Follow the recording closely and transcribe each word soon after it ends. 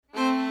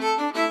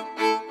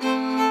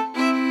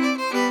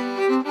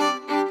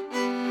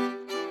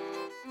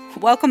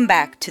Welcome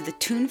back to the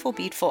Tuneful,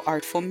 Beatful,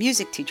 Artful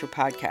Music Teacher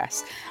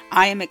Podcast.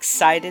 I am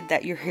excited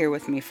that you're here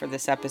with me for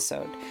this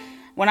episode.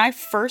 When I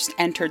first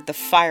entered the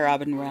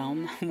Feierabend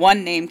realm,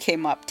 one name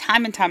came up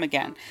time and time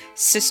again,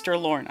 Sister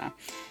Lorna.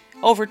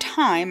 Over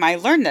time, I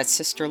learned that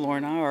Sister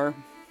Lorna, or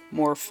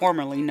more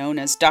formally known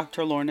as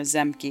Dr. Lorna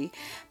Zemke,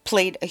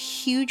 played a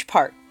huge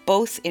part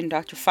both in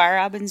Dr.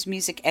 Feierabend's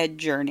music ed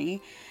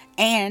journey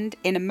and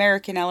in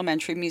American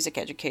elementary music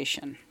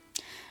education.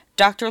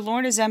 Dr.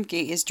 Lorna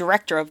Zemke is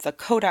director of the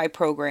Kodály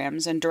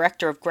programs and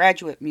director of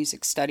graduate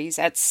music studies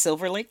at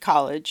Silver Lake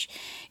College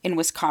in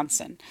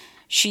Wisconsin.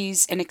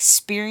 She's an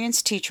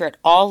experienced teacher at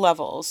all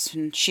levels,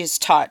 and she has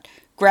taught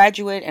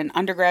graduate and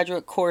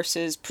undergraduate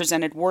courses,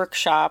 presented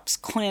workshops,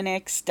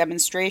 clinics,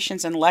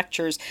 demonstrations, and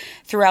lectures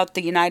throughout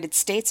the United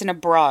States and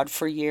abroad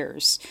for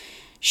years.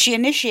 She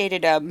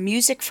initiated a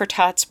Music for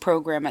Tots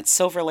program at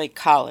Silver Lake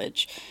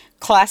College,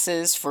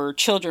 classes for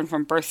children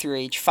from birth through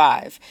age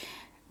 5,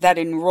 that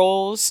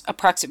enrolls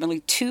approximately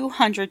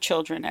 200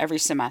 children every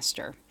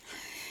semester.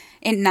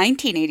 In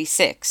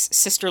 1986,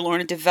 Sister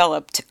Lorna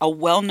developed a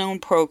well-known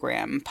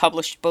program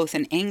published both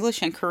in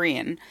English and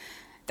Korean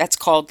that's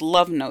called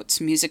Love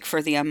Notes, Music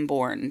for the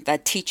Unborn,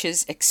 that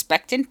teaches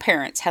expectant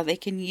parents how they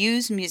can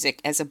use music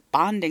as a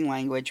bonding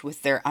language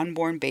with their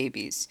unborn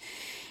babies.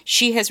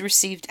 She has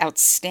received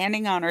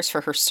outstanding honors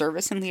for her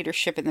service and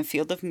leadership in the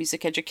field of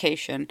music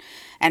education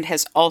and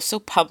has also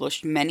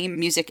published many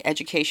music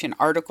education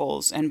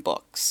articles and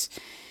books.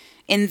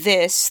 In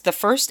this, the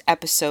first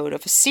episode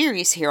of a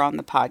series here on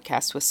the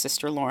podcast with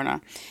Sister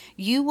Lorna,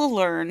 you will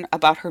learn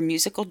about her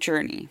musical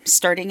journey,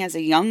 starting as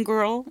a young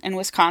girl in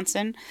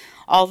Wisconsin,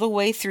 all the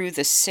way through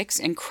the 6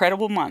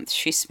 incredible months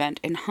she spent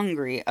in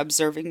Hungary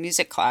observing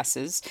music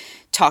classes,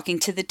 talking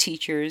to the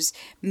teachers,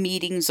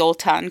 meeting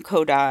Zoltan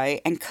Kodály,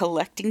 and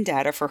collecting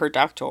data for her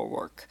doctoral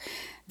work.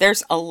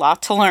 There's a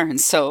lot to learn,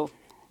 so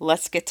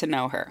let's get to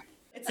know her.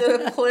 It's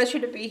a pleasure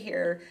to be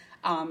here.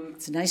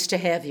 It's nice to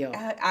have you.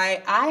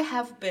 I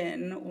have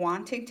been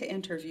wanting to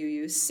interview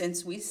you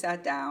since we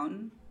sat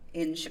down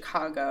in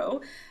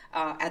Chicago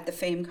at the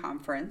FAME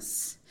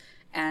conference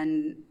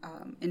and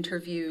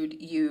interviewed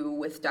you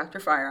with Dr.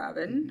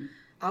 Feierabend. Mm-hmm.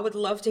 I would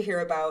love to hear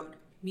about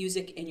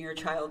music in your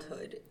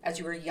childhood as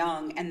you were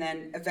young, and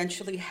then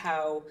eventually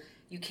how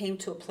you came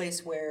to a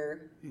place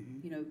where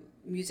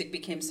music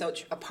became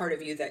such a part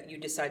of you that you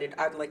decided,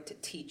 I'd like to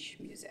teach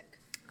music.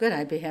 Good,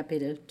 I'd be happy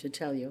to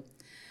tell you.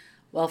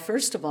 Well,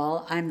 first of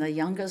all, I'm the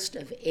youngest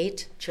of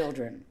 8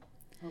 children.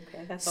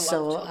 Okay, that's a lot.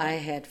 So I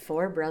had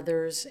 4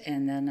 brothers,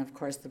 and then, of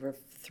course, there were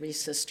 3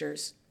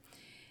 sisters.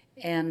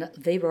 And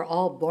they were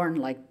all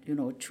born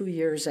 2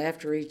 years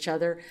after each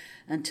other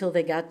until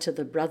they got to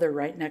the brother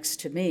right next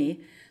to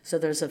me. So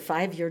there's a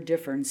 5-year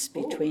difference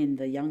between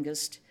the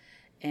youngest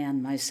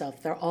and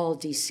myself. They're all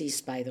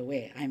deceased, by the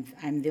way.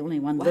 I'm the only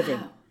one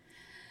living.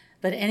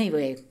 But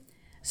anyway,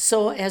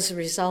 so as a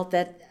result,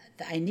 that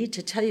I need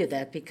to tell you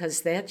that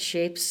because that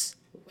shapes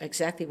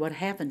exactly what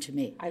happened to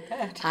me. I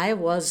bet. I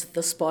was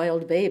the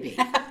spoiled baby.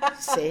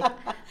 See,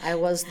 I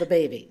was the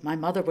baby. My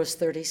mother was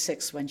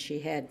 36 when she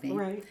had me.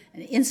 Right.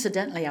 And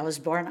incidentally, I was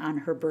born on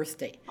her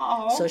birthday.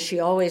 Oh. So she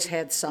always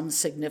had some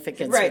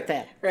significance with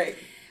that. Right.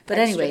 But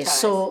anyway,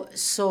 so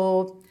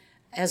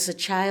as a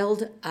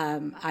child,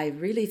 I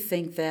really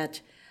think that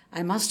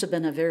I must have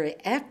been a very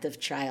active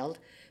child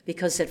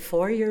because at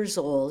 4 years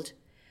old,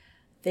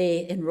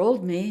 they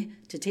enrolled me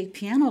to take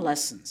piano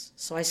lessons.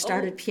 So I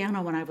started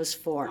piano when I was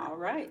 4. All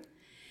right.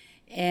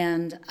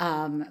 And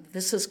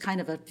this is kind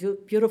of a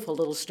beautiful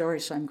little story,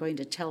 so I'm going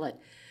to tell it.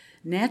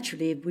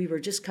 Naturally,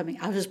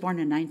 I was born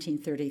in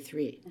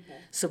 1933. Okay.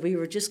 So we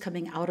were just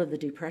coming out of the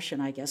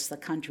Depression, I guess, the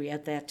country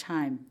at that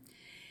time.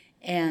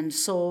 And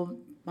so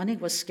money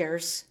was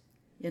scarce,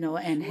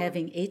 and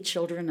having 8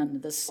 children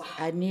and this, wow.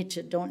 I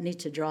don't need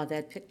to draw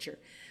that picture.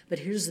 But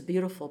here's the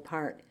beautiful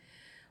part.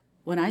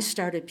 When I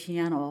started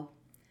piano,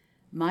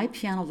 my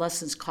piano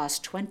lessons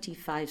cost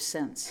 25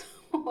 cents.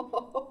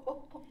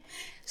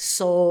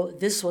 So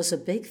this was a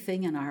big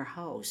thing in our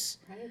house.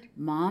 Right.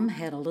 Mom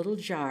had a little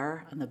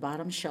jar on the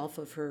bottom shelf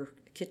of her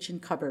kitchen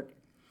cupboard,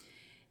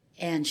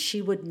 and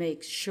she would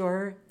make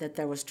sure that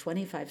there was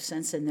 25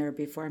 cents in there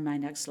before my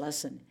next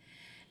lesson.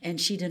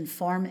 And she'd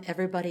inform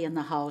everybody in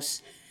the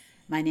house.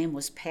 My name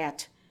was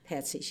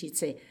Patsy. She'd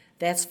say,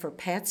 "That's for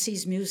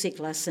Patsy's music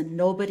lesson.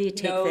 Nobody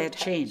take that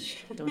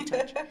change. Don't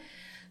touch."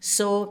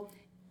 So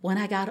when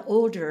I got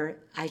older,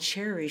 I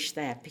cherished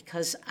that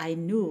because I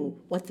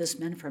knew what this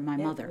meant for my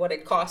mother. What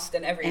it cost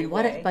in every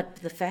way. But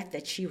the fact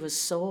that she was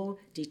so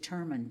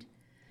determined.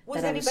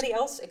 Was anybody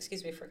else,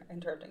 excuse me for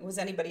interrupting, was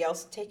anybody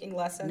else taking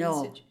lessons?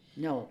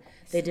 No.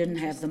 They didn't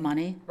have the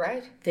money.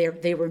 Right.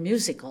 They were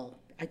musical.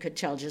 I could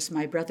tell just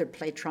my brother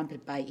played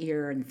trumpet by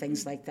ear and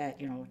things like that,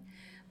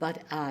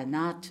 But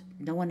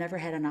no one ever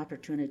had an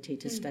opportunity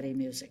to study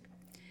music.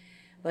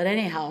 But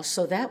anyhow,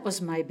 so that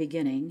was my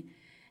beginning.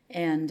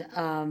 And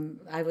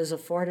I was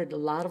afforded a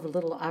lot of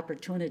little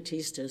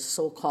opportunities to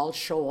so-called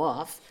show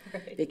off.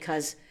 Right.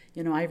 Because,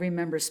 I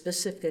remember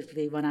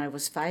specifically when I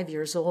was 5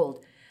 years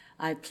old,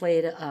 I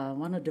played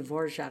one of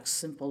Dvorak's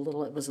simple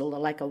little, it was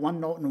like a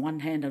one note in one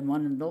hand and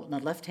one note in the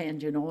left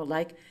hand,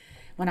 like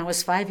when I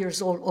was 5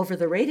 years old over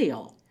the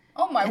radio.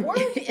 Oh, my word.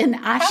 In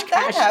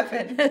Oshkosh. How'd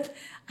that happen?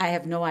 I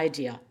have no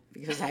idea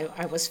because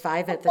I was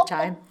 5 at the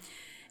time.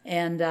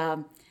 And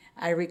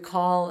I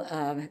recall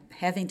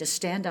having to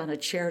stand on a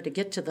chair to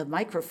get to the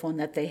microphone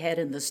that they had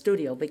in the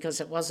studio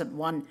because it wasn't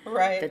one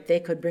that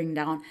they could bring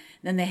down.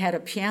 Then they had a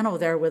piano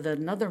there with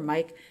another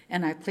mic,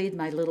 and I played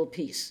my little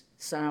piece.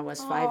 So I was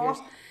 5 years.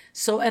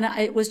 So, and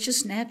it was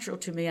just natural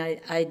to me.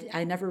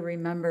 I never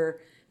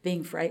remember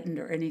being frightened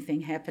or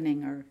anything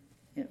happening. Or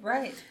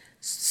Right.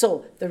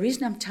 So the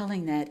reason I'm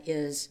telling that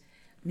is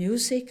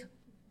music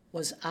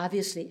was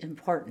obviously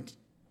important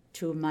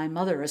to my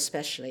mother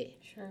especially,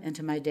 and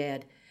to my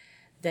dad,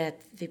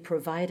 that they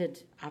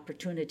provided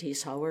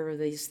opportunities however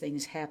these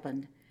things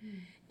happened.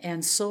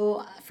 And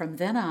so from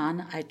then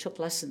on, I took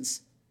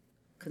lessons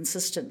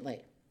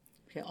consistently,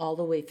 all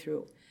the way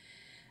through.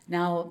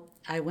 Now,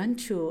 I went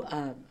to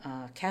a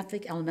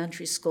Catholic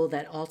elementary school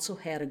that also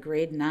had a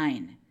grade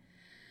 9.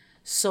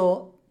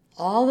 So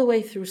all the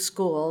way through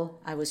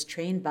school, I was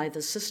trained by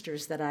the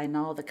sisters that I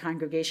know, the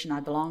congregation I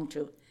belonged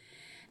to.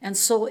 And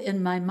so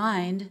in my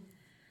mind,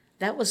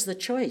 that was the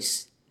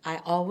choice.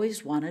 I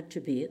always wanted to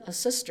be a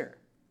sister.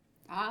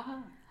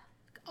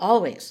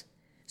 Always.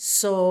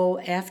 So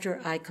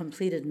after I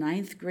completed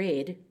 9th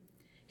grade,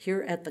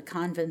 here at the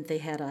convent, they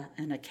had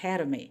an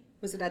academy.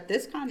 Was it at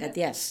this convent?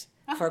 Yes,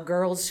 for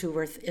girls who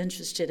were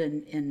interested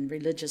in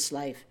religious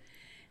life.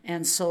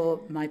 And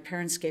so my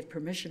parents gave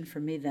permission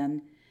for me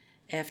then,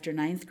 after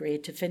 9th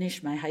grade, to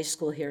finish my high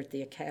school here at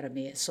the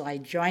academy. So I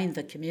joined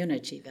the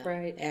community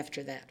then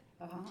after that.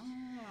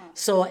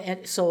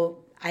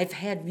 So I've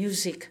had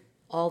music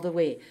all the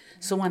way.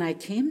 So when I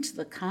came to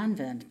the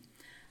convent,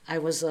 I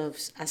was a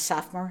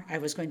sophomore. I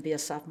was going to be a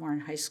sophomore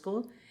in high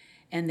school,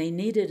 and they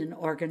needed an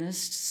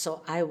organist.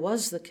 So I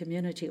was the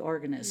community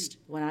organist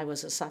when I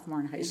was a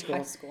sophomore in high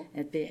school.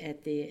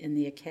 In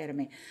the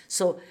academy.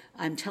 So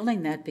I'm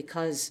telling that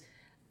because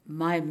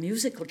my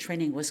musical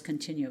training was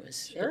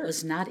continuous. It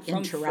was not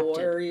interrupted.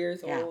 From 4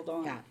 years old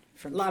on. Yeah,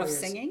 from a lot of 4 years.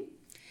 singing.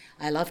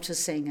 I love to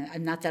sing.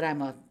 Not that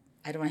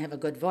I don't have a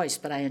good voice,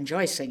 but I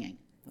enjoy singing.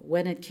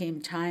 When it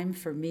came time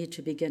for me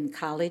to begin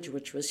college,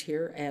 which was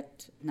here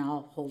at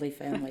now Holy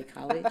Family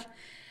College,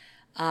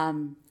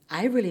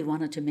 I really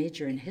wanted to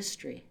major in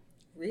history.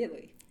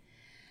 Really?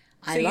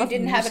 So you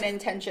didn't have an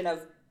intention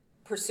of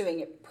pursuing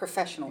it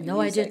professionally?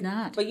 No, music. I did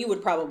not. But you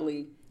would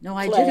probably No,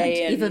 I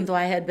didn't, even though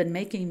I had been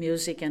making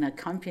music and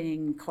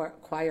accompanying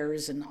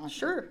choirs and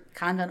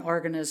convent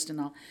organist and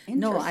all.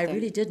 No, I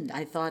really didn't.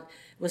 I thought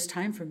it was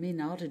time for me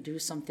now to do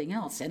something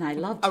else, and I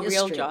loved history.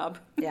 A real job.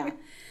 Yeah.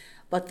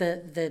 But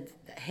the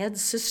head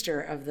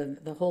sister of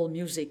the whole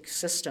music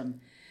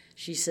system,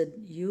 she said,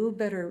 you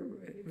better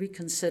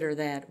reconsider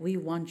that. We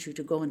want you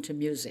to go into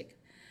music.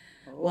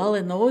 Well,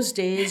 in those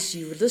days,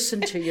 you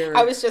listen to your...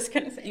 I was just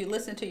going to say, you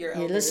listen to your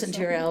elders. You listen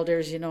to your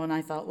elders, and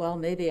I thought, well,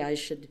 maybe I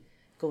should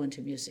go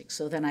into music.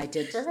 So then I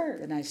did.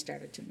 Then I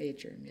started to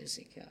major in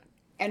music,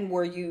 And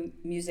were you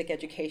music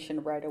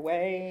education right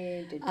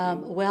away? Did you...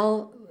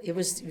 Well, it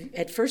was,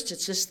 at first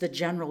it's just the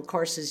general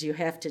courses you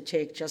have to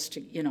take just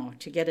to,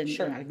 to get in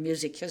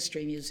music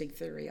history, music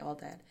theory, all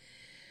that.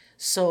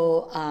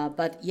 So,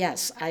 but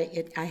yes,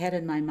 I had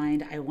in my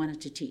mind I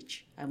wanted to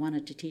teach. I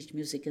wanted to teach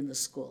music in the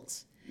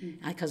schools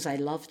because I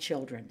love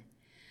children.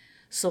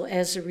 So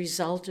as a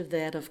result of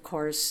that, of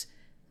course,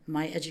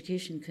 my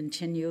education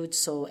continued.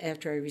 So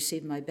after I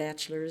received my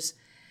bachelor's,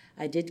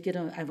 I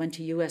went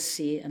to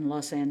USC in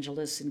Los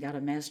Angeles and got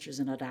a master's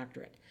and a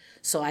doctorate.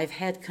 So I've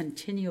had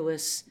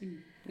continuous...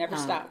 Never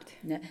stopped.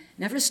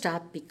 Never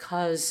stopped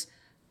because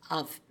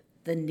of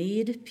the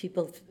need,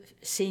 people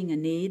seeing a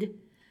need.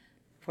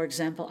 For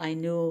example, I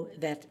knew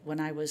that when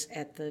I was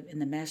in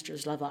the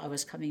master's level, I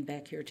was coming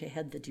back here to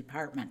head the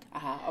department.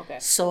 Okay.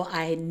 So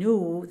I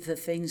knew the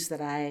things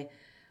that I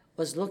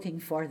was looking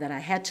for that I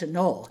had to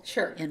know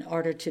in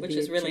order to be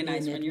an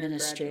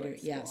administrator.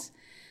 Yes.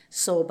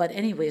 So, but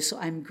anyway, so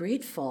I'm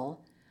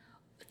grateful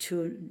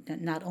to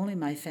not only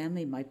my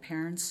family, my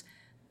parents,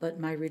 but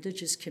my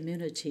religious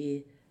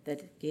community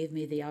that gave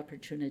me the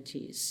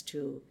opportunities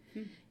to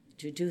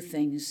do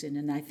things.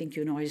 And I think,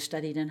 I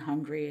studied in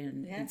Hungary.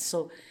 And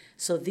so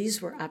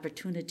these were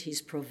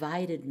opportunities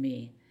provided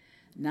me,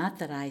 not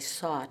that I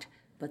sought,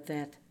 but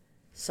that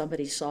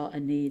somebody saw a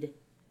need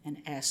and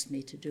asked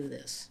me to do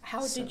this.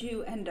 How did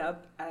you end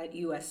up at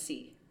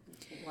USC?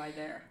 Why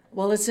there?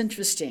 Well, it's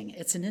interesting.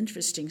 It's an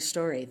interesting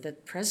story. The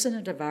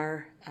president of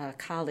our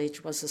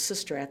college was a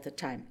sister at the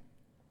time.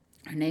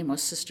 Her name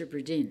was Sister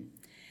Burdine.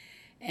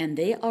 And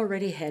they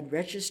already had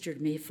registered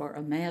me for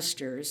a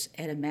master's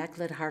at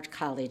Immaculate Heart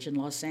College in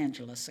Los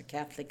Angeles, a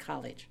Catholic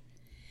college.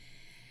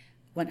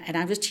 And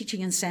I was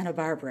teaching in Santa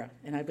Barbara,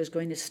 and I was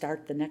going to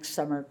start the next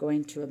summer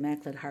going to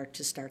Immaculate Heart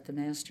to start the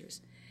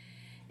master's.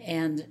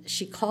 And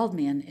she called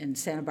me in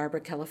Santa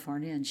Barbara,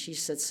 California, and she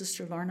said,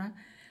 Sister Lorna,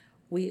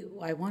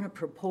 I want to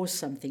propose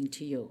something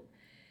to you.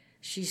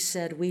 She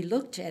said, we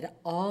looked at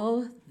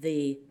all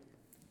the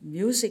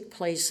music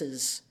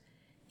places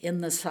in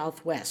the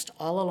Southwest,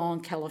 all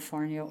along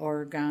California,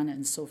 Oregon,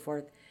 and so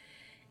forth.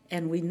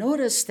 And we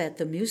noticed that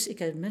the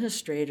music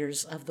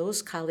administrators of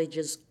those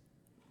colleges,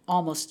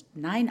 almost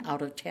 9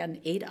 out of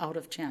 10, 8 out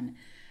of 10,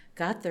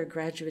 got their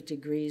graduate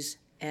degrees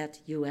at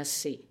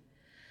USC.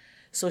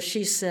 So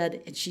she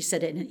said,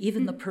 and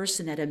even the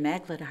person at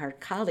Immaculate Heart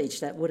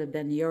College that would have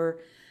been your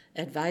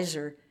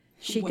advisor,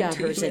 she got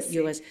hers at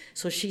USC.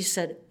 So she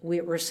said,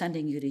 we're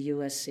sending you to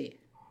USC.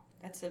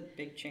 That's a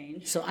big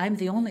change. So I'm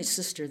the only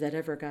sister that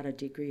ever got a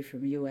degree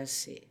from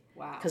USC.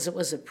 Wow. Because it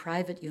was a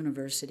private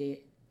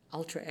university,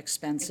 ultra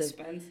expensive.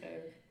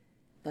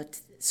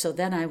 But so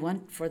then I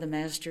went for the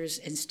master's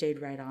and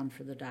stayed right on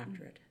for the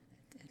doctorate.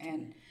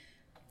 And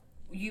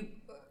you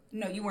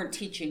weren't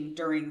teaching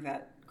during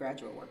that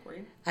graduate work, were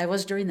you? I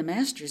was during the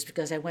master's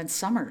because I went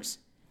summers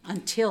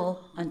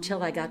until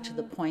I got to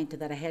the point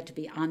that I had to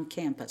be on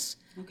campus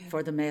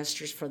for the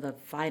master's for the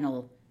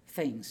final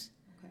things.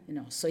 Okay.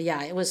 So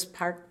yeah, it was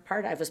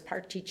I was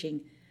part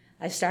teaching.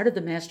 I started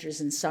the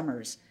master's in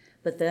summers,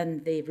 but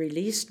then they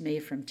released me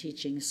from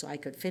teaching so I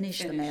could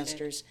finish the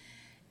master's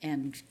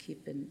and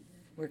keep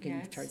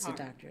working towards the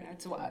doctorate.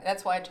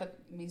 That's why it took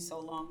me so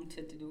long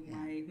to do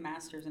my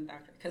master's and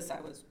doctorate, because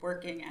I was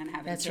working and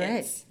having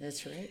kids.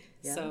 That's right.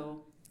 Yeah.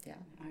 So yeah,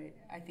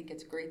 I think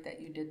it's great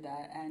that you did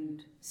that,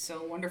 and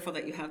so wonderful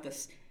that you have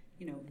this,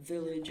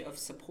 village of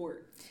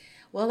support.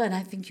 Well, and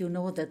I think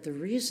that the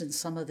reason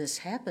some of this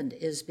happened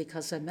is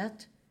because I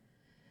met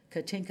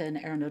Katinka and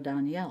Erno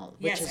Daniel.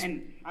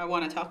 And I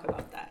want to talk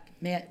about that.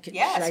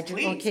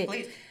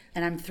 Please.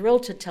 And I'm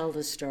thrilled to tell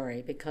the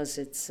story because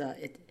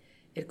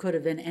it could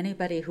have been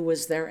anybody who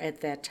was there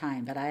at that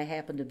time, but I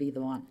happened to be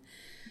the one.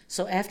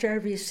 So after I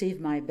received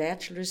my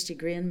bachelor's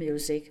degree in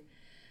music,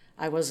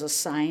 I was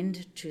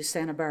assigned to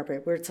Santa Barbara,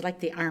 where it's like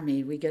the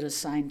Army. We get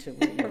assigned to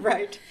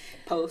right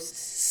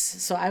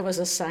posts. So I was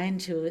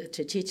assigned to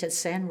teach at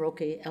San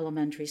Roque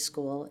Elementary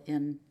School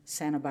in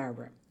Santa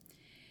Barbara,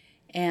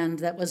 and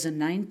that was in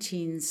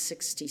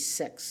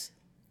 1966.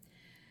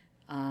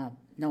 In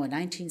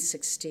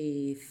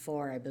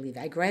 1964, I believe.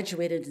 I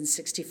graduated in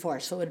 64,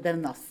 so it would have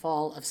been the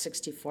fall of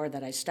 64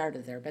 that I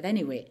started there. But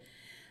anyway,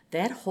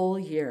 that whole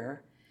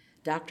year,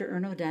 Dr.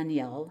 Erno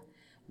Daniel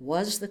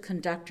was the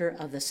conductor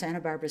of the Santa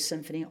Barbara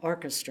Symphony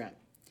Orchestra.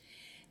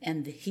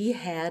 And he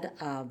had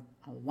a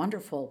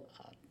wonderful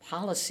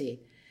policy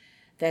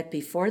that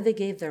before they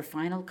gave their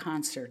final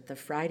concert, the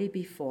Friday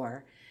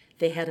before,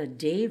 they had a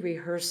day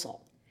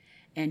rehearsal,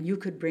 and you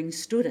could bring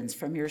students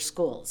from your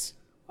schools.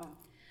 Wow.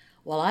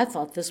 Well, I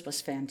thought this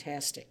was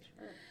fantastic.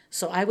 Sure.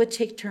 So I would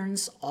take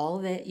turns all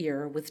that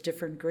year with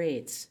different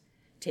grades,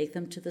 take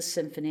them to the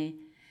symphony,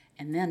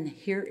 and then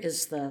here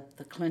is the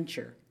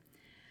clincher.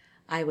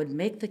 I would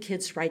make the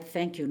kids write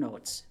thank you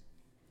notes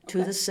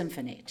to the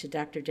symphony, to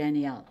Dr.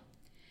 Daniel.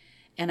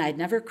 And I'd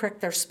never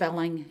correct their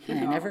spelling, and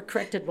I never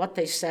corrected what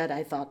they said.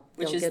 I thought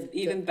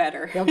even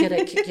better. They'll get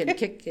a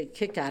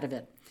kick out of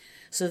it.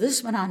 So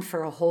this went on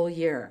for a whole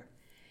year.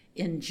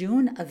 In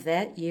June of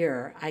that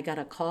year, I got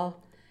a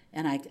call,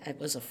 and it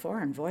was a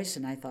foreign voice,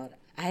 and I thought,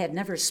 I had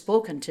never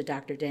spoken to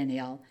Dr.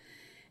 Daniel.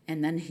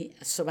 And then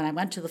so when I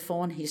went to the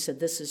phone, he said,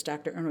 "This is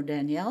Dr. Erno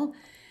Daniel.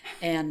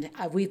 And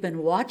we've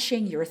been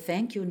watching your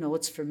thank you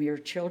notes from your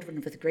children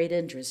with great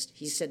interest."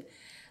 He said,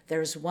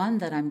 "There's one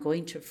that I'm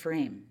going to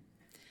frame."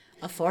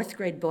 A 4th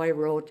grade boy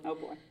wrote, "Oh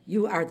boy.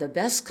 You are the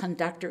best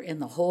conductor in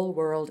the whole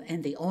world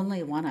and the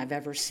only one I've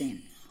ever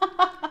seen."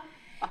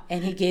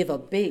 And he gave a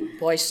big,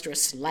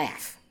 boisterous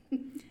laugh.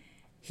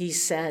 He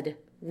said,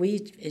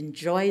 "We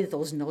enjoy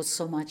those notes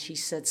so much." He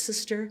said,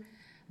 "Sister,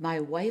 my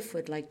wife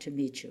would like to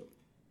meet you."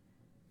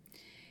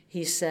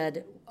 He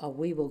said,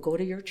 "We will go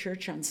to your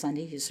church on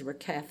Sunday." He said, "We're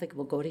Catholic.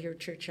 We'll go to your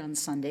church on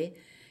Sunday.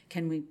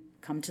 Can we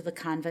come to the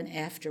convent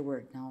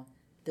afterward?" Now,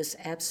 this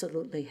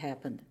absolutely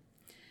happened.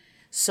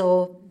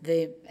 So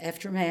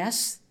after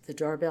Mass, the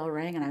doorbell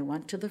rang, and I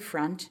went to the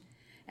front,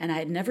 and I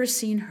had never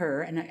seen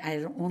her, and I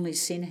had only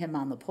seen him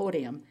on the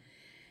podium.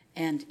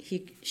 And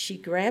she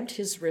grabbed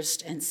his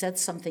wrist and said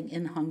something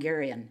in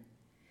Hungarian.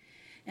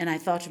 And I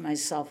thought to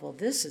myself, well,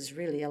 this is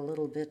really a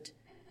little bit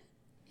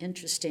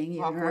interesting.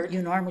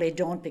 You normally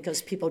don't,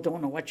 because people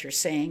don't know what you're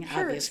saying,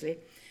 sure. Obviously.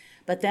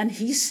 But then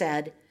he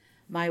said,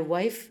 "My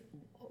wife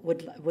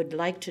would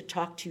like to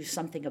talk to you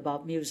something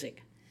about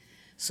music."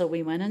 So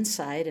we went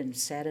inside and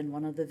sat in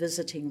one of the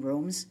visiting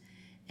rooms,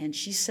 and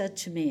she said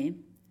to me,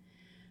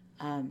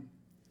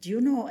 "Do you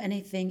know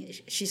anything?"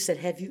 She said,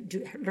 "Have you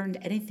learned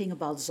anything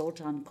about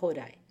Zoltan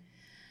Kodály?"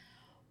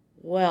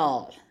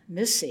 Well,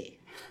 Missy,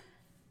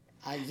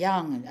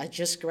 I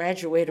just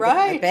graduated with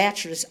my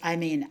bachelor's. I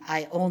mean,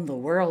 I own the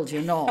world,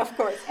 Of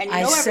course, and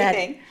you know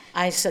everything.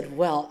 I said,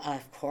 "Well,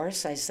 of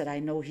course." I said, "I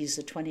know he's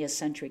a 20th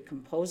century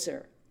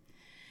composer."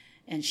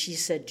 And she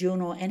said, "Do you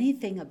know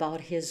anything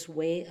about his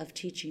way of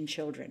teaching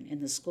children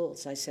in the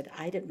schools?" I said,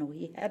 "I didn't know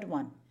he had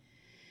one."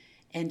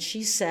 And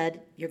she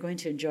said, "You're going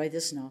to enjoy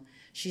this now."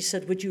 She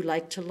said, "Would you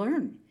like to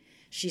learn?"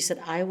 She said,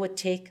 "I would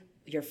take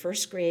your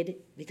 1st grade,"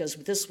 because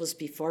this was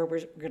before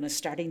we're going to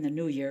starting the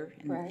new year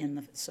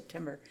in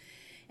September.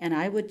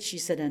 And she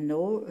said, and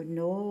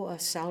no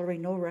salary,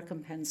 no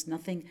recompense,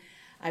 nothing.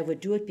 I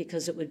would do it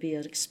because it would be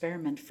an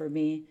experiment for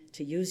me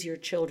to use your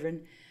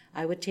children.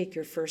 I would take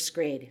your first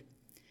grade.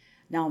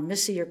 Now,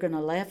 Missy, you're going to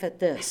laugh at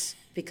this,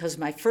 because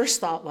my first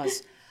thought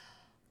was,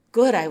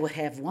 good, I would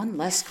have one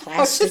less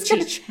class to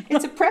teach.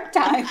 It's a prep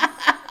time.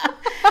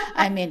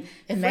 I mean,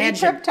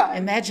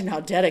 imagine how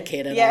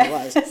dedicated I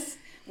was.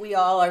 We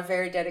all are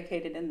very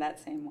dedicated in that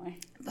same way.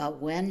 But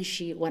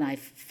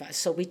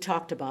so we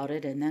talked about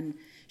it, and then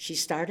she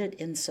started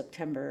in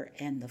September,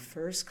 and the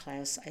first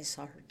class I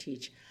saw her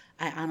teach,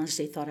 I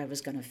honestly thought I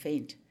was going to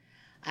faint.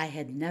 I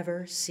had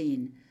never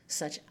seen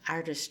such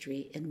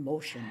artistry in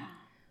motion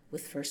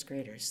with first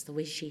graders, the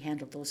way she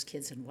handled those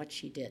kids and what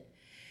she did.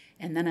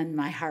 And then in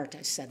my heart,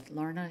 I said,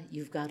 Lorna,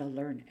 you've got to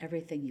learn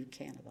everything you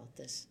can about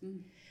this.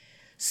 Mm.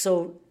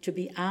 So to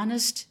be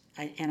honest,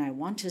 and I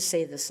want to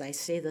say this, I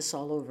say this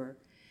all over,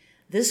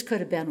 this could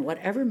have been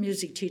whatever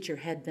music teacher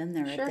had been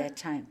there at that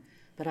time,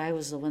 but I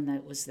was the one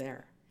that was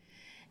there.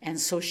 And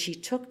so she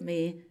took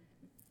me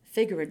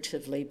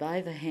figuratively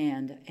by the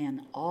hand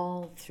and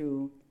all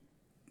through,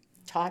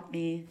 taught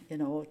me,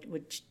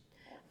 which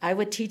I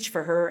would teach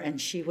for her and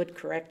she would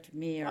correct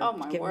me or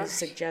give me a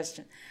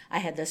suggestion. I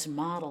had this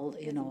model,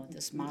 and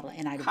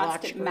I'd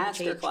watch her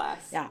master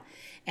class. Yeah.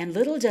 And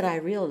little did I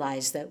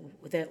realize that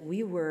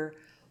we were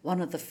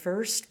one of the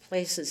first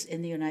places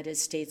in the United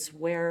States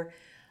where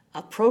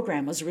a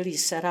program was really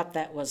set up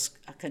that was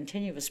a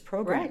continuous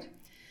program. Right.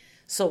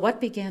 So what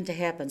began to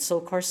happen? So,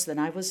 of course, then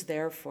I was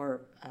there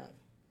for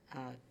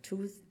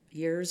 2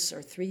 years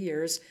or 3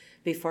 years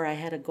before I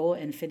had to go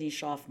and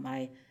finish off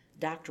my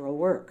doctoral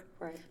work.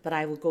 Right. But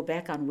I would go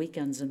back on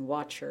weekends and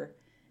watch her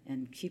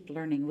and keep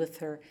learning with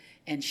her.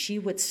 And she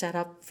would set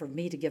up for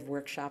me to give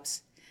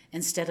workshops.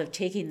 Instead of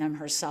taking them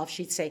herself,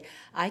 she'd say,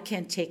 I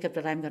can't take it,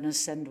 but I'm going to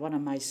send one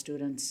of my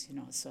students,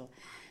 So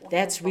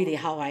that's really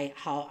how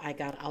I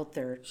got out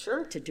there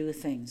to do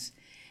things.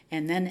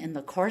 And then in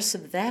the course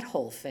of that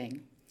whole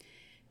thing,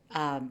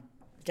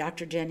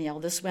 Dr. Danielle,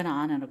 this went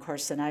on, and of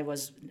course then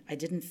I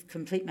didn't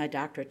complete my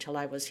doctorate till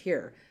I was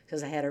here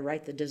because I had to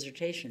write the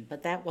dissertation,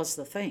 but that was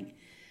the thing.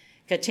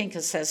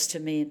 Katinka says to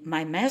me,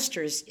 my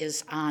master's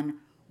is on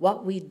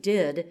what we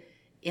did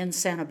in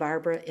Santa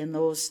Barbara in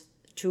those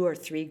 2 or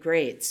 3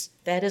 grades.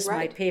 That is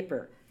my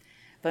paper.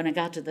 But when I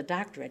got to the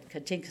doctorate,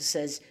 Katinka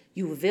says,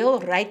 you will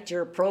write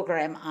your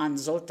program on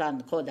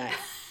Zoltan Kodály.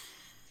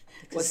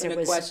 Wasn't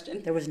a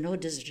question. There was no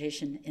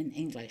dissertation in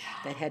English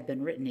that had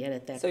been written yet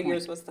at that point. So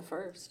yours was the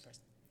first.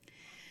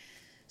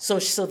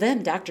 So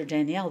then Dr.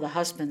 Danielle, the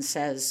husband,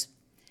 says,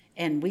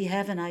 and we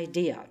have an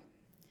idea.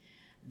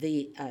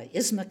 The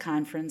ISMA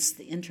conference,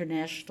 the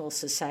International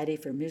Society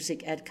for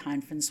Music Ed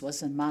conference,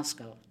 was in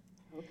Moscow,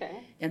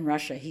 in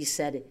Russia. He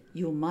said,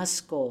 you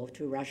must go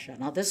to Russia.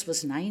 Now, this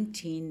was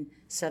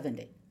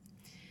 1970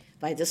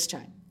 by this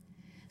time.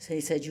 So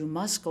he said, you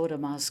must go to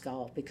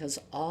Moscow because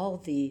all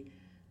the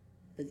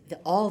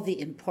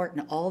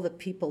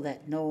people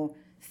that know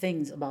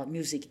things about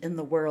music in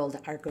the world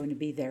are going to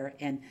be there.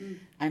 And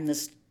I'm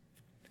this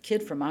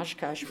kid from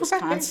Oshkosh,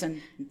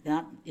 Wisconsin.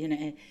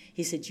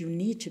 He said, you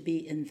need to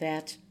be in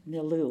that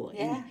milieu.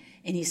 Yeah.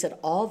 And he said,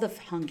 all the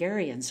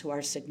Hungarians who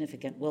are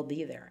significant will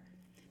be there.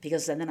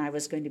 Because then I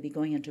was going to be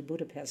going into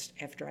Budapest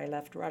after I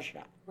left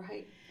Russia.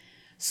 Right.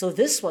 So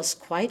this was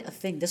quite a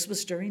thing. This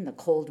was during the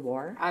Cold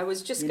War. I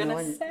was just going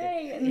to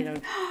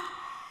say.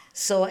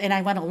 So, and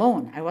I went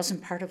alone. I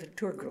wasn't part of a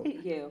tour group. Look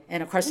at you.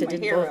 And of course,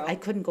 I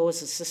couldn't go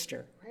as a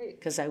sister.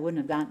 Because I wouldn't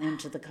have gotten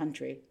into the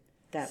country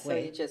that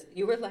way. So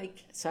you were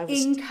like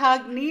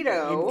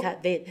incognito.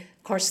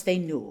 Of course, they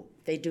knew.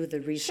 They do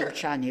the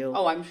research on you.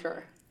 Oh, I'm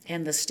sure.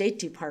 And the State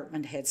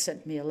Department had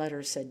sent me a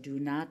letter, said, do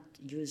not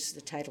use the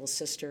title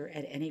sister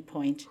at any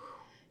point.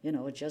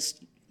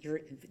 Just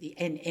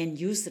and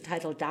use the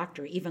title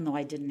doctor, even though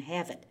I didn't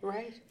have it.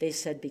 Right. They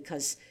said,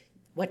 because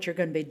what you're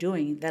going to be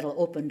doing, that'll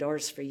open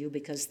doors for you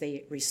because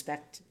they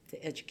respect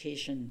the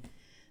education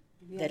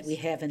that we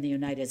have in the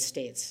United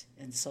States.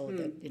 And so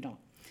that,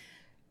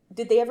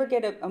 Did they ever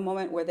get a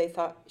moment where they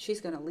thought, she's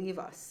going to leave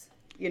us,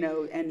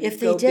 and if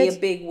go be a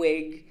big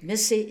wig?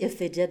 Missy, if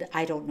they did,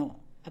 I don't know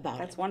about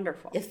That's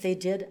wonderful. If they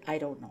did, I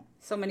don't know.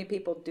 So many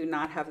people do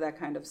not have that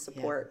kind of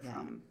support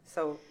from.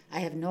 So I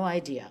have no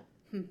idea.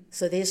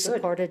 So they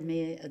supported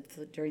me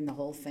during the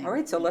whole thing. All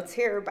right, so let's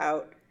hear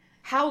about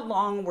how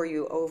long were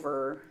you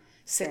over?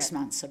 6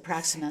 months,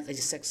 approximately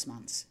 6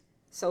 months.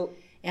 So,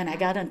 and I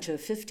got into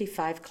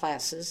 55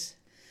 classes.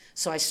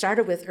 So I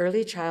started with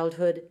early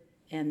childhood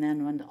and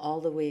then went all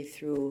the way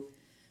through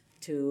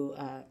to,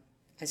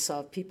 I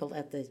saw people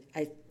at the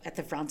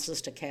Franz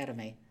Liszt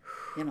Academy.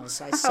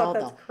 So I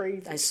saw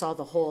I saw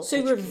the whole. So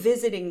you were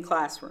visiting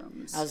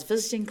classrooms. I was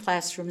visiting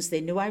classrooms.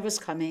 They knew I was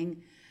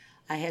coming.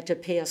 I had to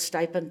pay a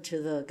stipend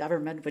to the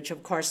government, which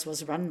of course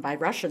was run by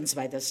Russians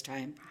by this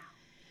time.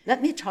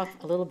 Let me talk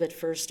a little bit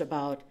first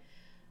about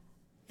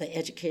the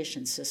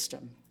education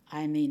system.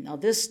 I mean, now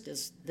this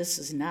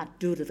is not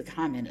due to the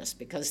communists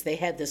because they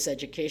had this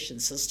education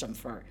system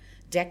for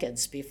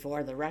decades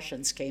before the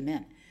Russians came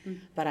in.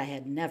 But I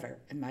had never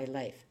in my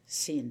life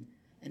seen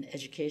an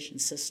education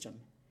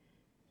system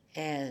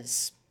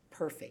as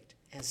perfect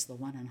as the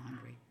one in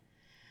Hungary.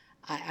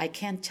 I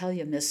can't tell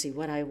you, Missy,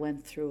 what I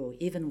went through.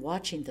 Even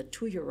watching the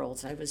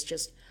 2-year-olds,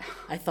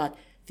 I thought,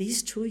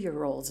 these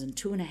 2-year-olds and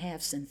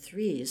 2.5s and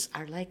 3s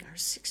are like our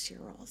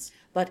 6-year-olds.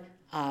 But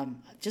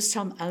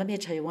let me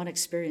tell you one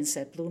experience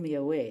that blew me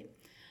away.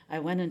 I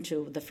went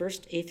into the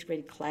first 8th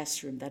grade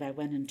classroom that I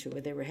went into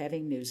where they were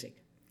having music.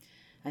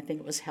 I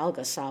think it was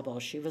Helga Sabo.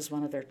 She was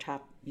one of their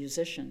top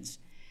musicians.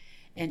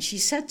 And she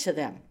said to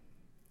them,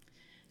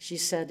 she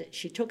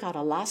took out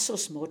a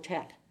Lassos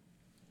motet,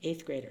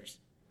 8th graders.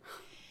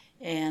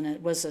 And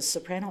it was a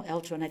soprano,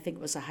 alto, and I think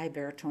it was a high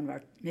baritone,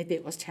 or maybe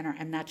it was tenor.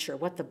 I'm not sure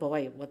what the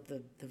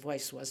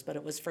voice was, but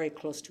it was very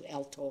close to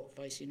alto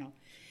voice,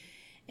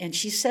 And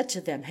she said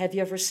to them, have you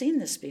ever seen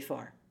this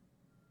before?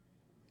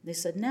 They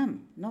said,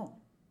 no.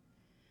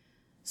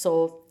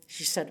 So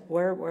she said,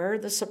 where are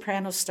the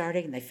sopranos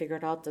starting? And they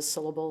figured out the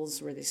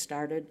syllables where they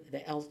started,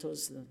 the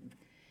altos.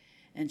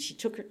 And she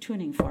took her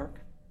tuning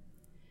fork,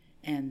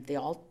 and they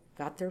all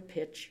got their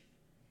pitch.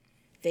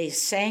 They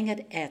sang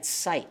it at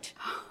sight.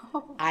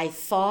 I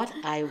thought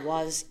I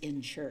was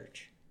in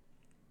church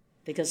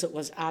because it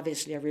was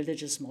obviously a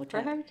religious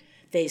motet. Right.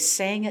 They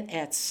sang it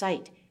at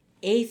sight,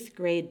 8th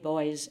grade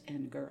boys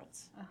and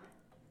girls. Oh.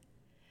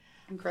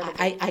 Incredible.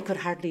 I could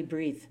hardly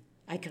breathe.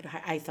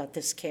 I thought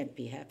this can't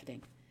be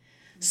happening.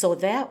 So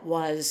that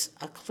was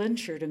a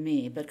clincher to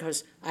me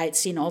because I had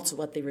seen also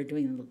what they were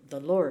doing in the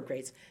lower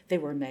grades. They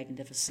were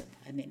magnificent.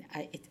 I mean,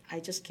 I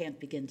just can't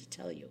begin to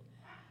tell you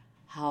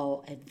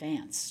how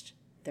advanced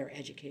their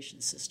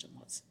education system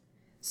was.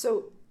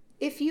 So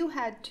if you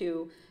had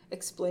to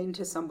explain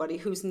to somebody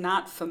who's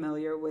not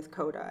familiar with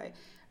Kodály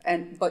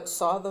but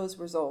saw those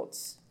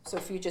results, so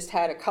if you just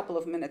had a couple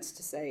of minutes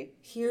to say,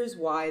 here's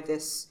why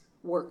this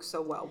works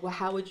so well,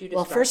 how would you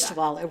describe that? Well, first of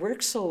all, it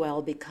works so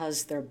well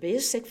because their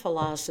basic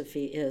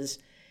philosophy is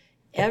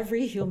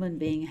every human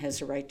being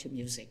has a right to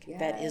music. Yes.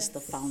 That is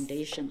the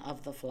foundation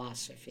of the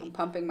philosophy. I'm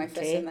pumping my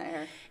fist in the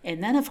air.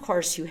 And then, of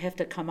course, you have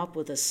to come up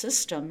with a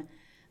system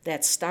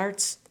that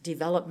starts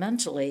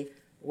developmentally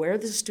where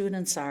the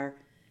students are,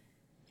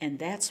 and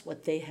that's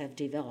what they have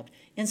developed.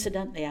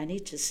 Incidentally, I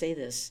need to say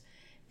this.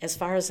 As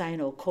far as I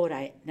know,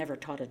 Kodály never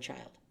taught a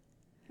child.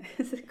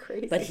 Is it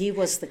crazy? But he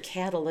was the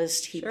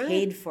catalyst. He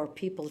paid for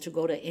people to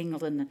go to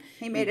England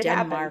and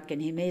Denmark,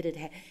 happen.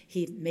 And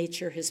he made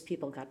sure his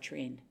people got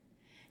trained.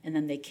 And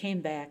then they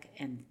came back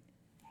and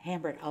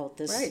hammered out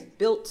this. Right,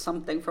 built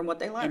something from what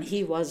they learned. And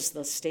he was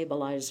the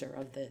stabilizer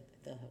of the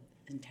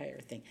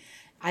entire thing.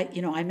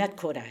 I met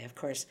Kodály, of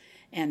course,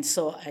 and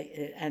so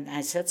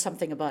I said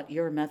something about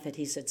your method.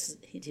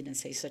 He didn't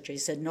say such. He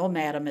said, no,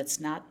 madam, it's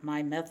not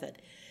my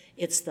method.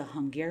 It's the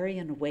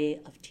Hungarian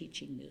way of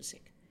teaching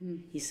music.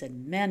 Mm. He said,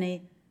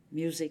 many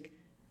music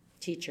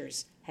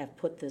teachers have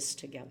put this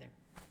together.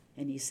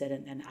 And he said,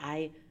 and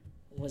I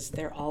was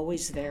there,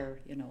 always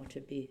there,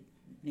 to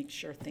make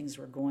sure things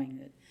were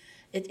going.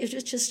 It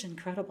was just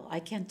incredible.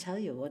 I can't tell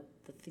you what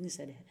the things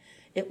that,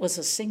 it was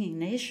a singing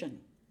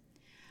nation.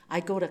 I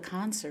go to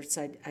concerts.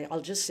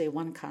 I'll just say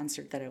one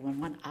concert that I went,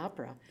 one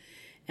opera,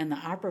 and the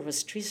opera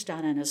was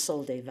Tristan and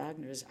Isolde,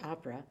 Wagner's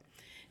opera,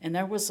 and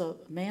there was a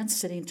man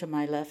sitting to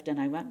my left, and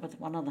I went with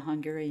one of the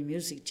Hungarian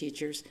music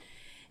teachers,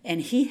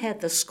 and he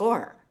had the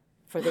score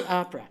for the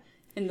opera.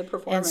 In the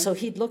performance. And so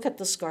he'd look at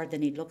the score,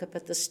 then he'd look up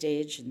at the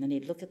stage, and then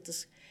he'd look at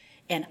this,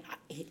 and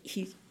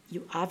he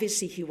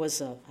was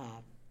a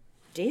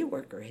day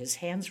worker. His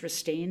hands were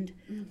stained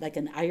like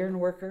an iron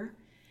worker,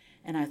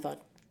 and I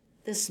thought,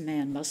 this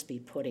man must be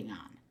putting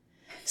on.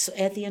 So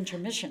at the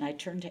intermission, I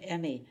turned to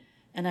Emmy,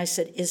 and I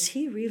said, is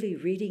he really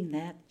reading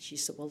that? She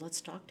said, well,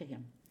 let's talk to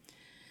him.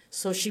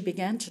 So she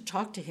began to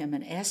talk to him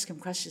and ask him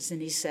questions,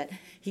 and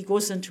he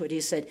goes into it. He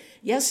said,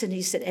 yes, and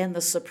he said, and the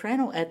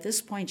soprano at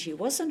this point, she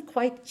wasn't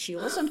quite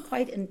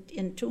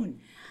in tune.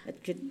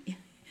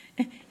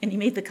 And he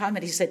made the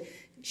comment, he said,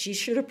 she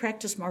should have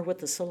practiced more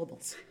with the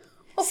syllables.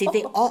 See,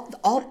 all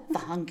the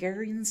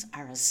Hungarians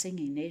are a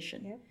singing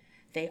nation. Yeah.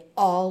 They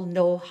all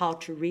know how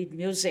to read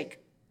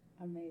music.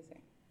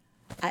 Amazing.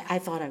 I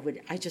thought I would.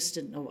 I just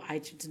didn't know. I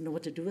didn't know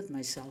what to do with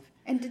myself.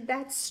 And did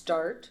that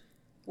start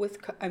with?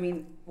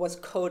 Was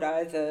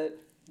Kodály the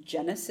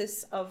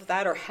genesis of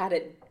that, or had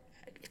it?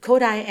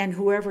 Kodály and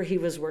whoever he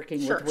was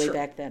working with way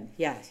back then.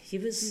 Yeah, he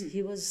was.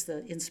 He was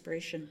the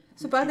inspiration.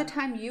 So by the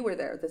time you were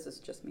there, this is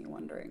just me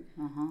wondering.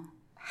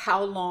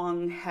 How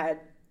long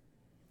had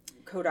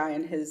Kodály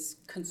and his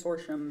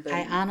consortium been?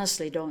 I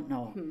honestly don't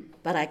know,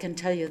 but I can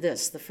tell you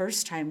this. The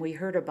first time we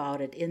heard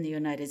about it in the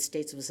United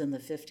States was in the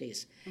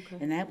 50s,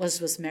 and that was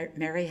with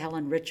Mary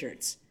Helen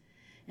Richards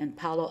in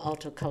Palo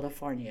Alto,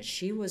 California.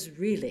 She was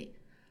really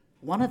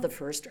one of the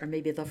first, or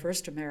maybe the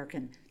first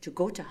American, to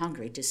go to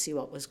Hungary to see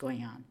what was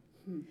going on.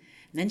 And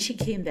then she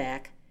came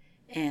back,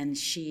 and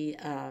she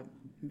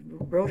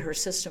wrote her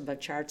system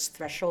of charts,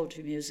 Threshold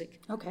to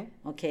Music. Okay.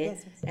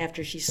 Yes.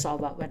 After she saw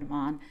what went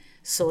on.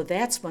 So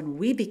that's when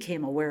we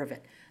became aware of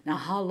it. Now,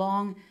 how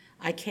long,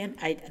 I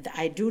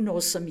do know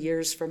some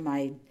years from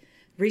my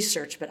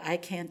research, but I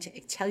can't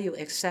tell you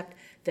except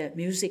that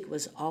music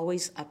was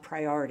always a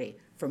priority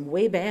from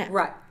way back.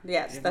 Right,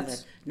 yes, You know,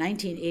 that's... that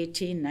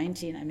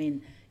 1918, I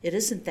mean, it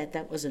isn't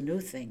that was a new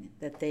thing,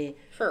 that they...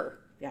 Sure.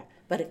 Yeah,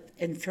 but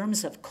in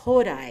terms of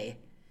Kodai,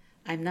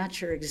 I'm not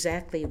sure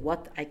exactly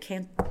what, I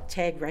can't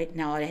tag right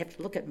now. I have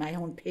to look at my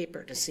own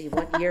paper to see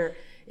what year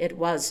it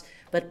was.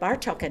 But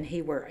Bartok and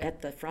he were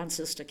at the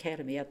Franziskt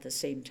Academy at the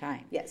same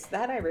time. Yes,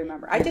 that I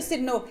remember. I just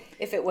didn't know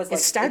if it was like...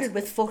 It started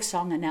with folk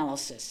song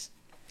analysis,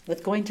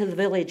 with going to the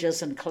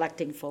villages and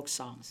collecting folk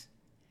songs.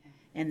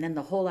 And then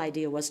the whole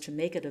idea was to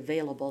make it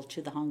available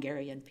to the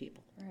Hungarian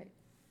people. Right.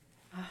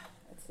 Ah,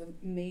 that's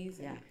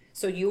amazing. Yeah.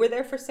 So you were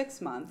there for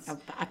 6 months.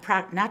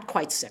 Not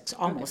quite 6,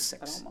 almost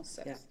Okay, 6. almost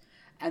 6. Yeah.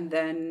 And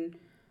then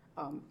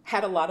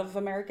had a lot of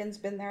Americans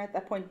been there at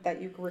that point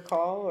that you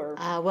recall? Or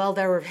Well,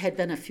 there had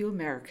been a few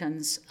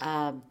Americans.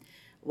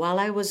 While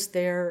I was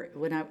there,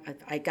 when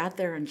I got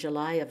there in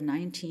July of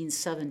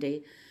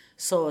 1970,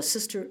 so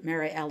Sister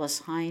Mary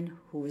Alice Hine,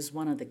 who was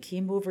one of the key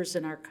movers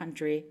in our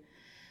country,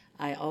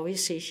 I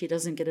always say she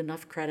doesn't get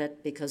enough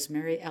credit because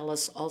Mary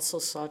Alice also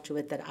saw to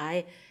it that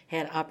I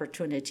had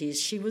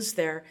opportunities. She was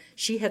there.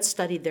 She had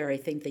studied there, I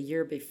think, the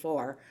year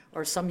before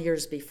or some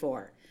years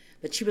before,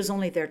 but she was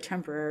only there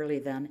temporarily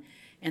then.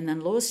 And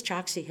then Lois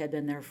Choksey had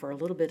been there for a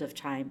little bit of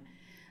time,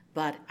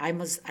 but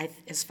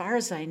as far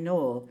as I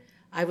know,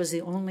 I was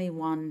the only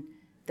one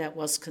that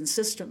was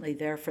consistently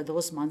there for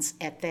those months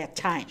at that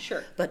time.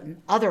 Sure. But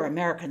other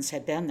Americans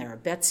had been there.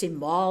 Betsy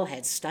Mall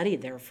had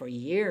studied there for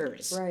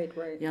years. Right.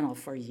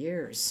 For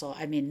years. So,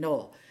 I mean,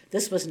 no,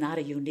 this was not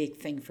a unique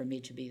thing for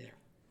me to be there.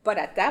 But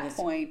at that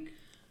point,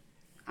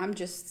 I'm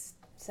just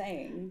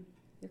saying,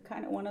 you're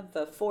kind of one of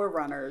the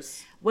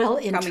forerunners. Well,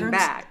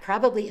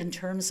 probably in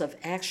terms of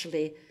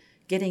actually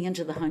getting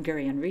into the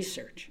Hungarian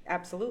research.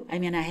 Absolutely. I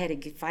mean, I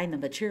had to find the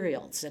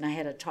materials, and I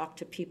had to talk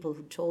to people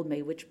who told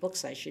me which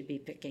books I should be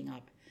picking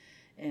up.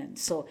 And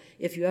so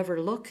if you ever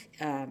look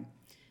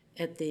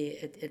at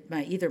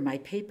either my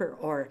paper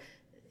or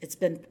it's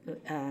been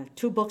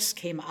 2 books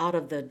came out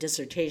of the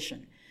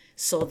dissertation.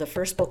 So the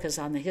first book is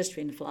on the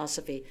history and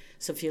philosophy.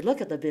 So if you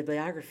look at the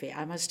bibliography,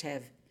 I must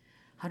have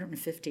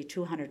 150,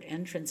 200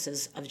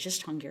 entrances of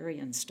just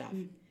Hungarian stuff.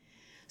 Mm.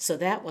 So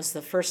that was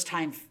the first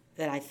time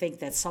that I think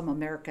that some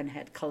American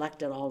had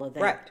collected all of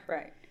that.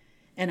 Right.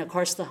 And of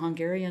course, the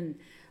Hungarian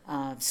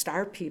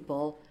star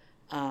people,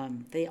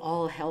 they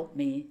all helped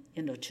me,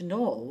 to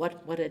know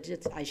what it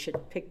is I should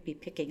be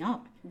picking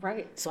up.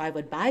 Right. So I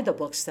would buy the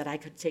books that I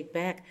could take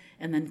back,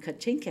 and then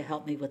Katinka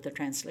helped me with the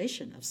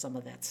translation of some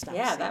of that stuff.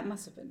 Yeah, that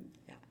must have been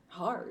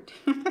hard.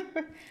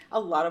 A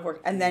lot of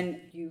work. And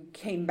then you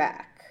came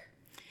back.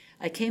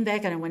 I came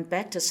back and I went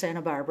back to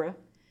Santa Barbara.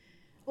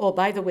 Oh,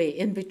 by the way,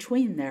 in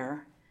between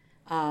there,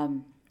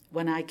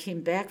 when I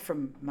came back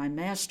from my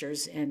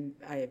master's and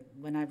I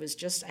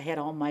had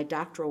all my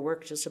doctoral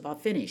work just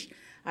about finished.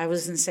 I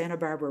was in Santa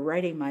Barbara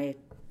writing my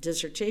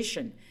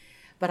dissertation,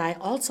 but I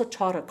also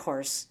taught a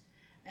course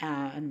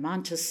in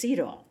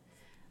Montecito.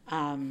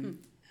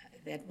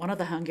 That one of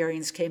the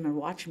Hungarians came and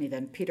watched me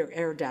then, Peter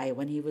Erdei,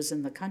 when he was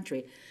in the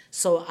country.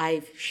 So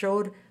I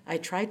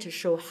tried to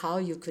show how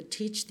you could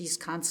teach these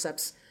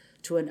concepts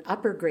to an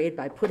upper grade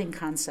by putting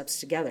concepts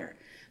together.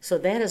 So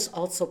that is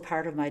also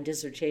part of my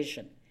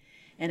dissertation.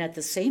 And at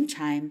the same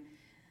time,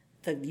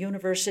 the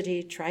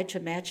university tried to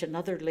match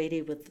another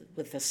lady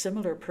with a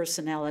similar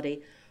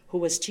personality who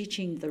was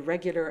teaching the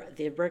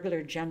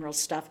regular general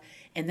stuff,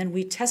 and then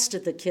we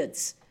tested the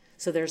kids.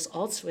 So there's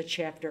also a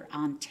chapter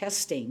on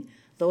testing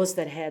those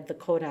that had the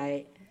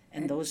Kodai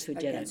and those who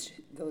didn't.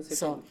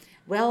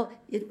 Well,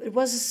 it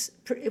was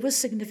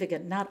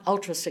significant, not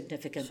ultra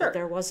significant, sure. But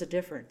there was a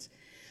difference.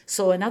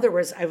 So in other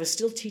words, I was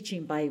still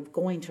teaching by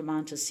going to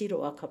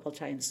Montecito a couple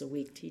times a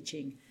week,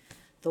 teaching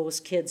those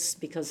kids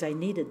because I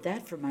needed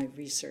that for my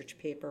research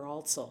paper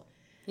also.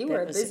 You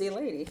were a busy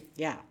lady.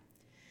 Yeah.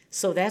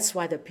 So that's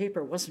why the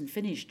paper wasn't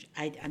finished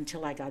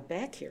until I got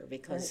back here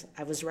because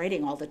I was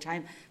writing all the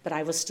time, but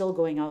I was still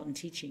going out and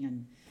teaching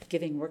and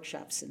giving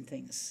workshops and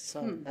things.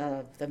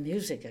 So the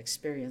music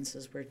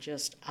experiences were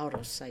just out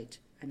of sight.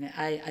 I mean,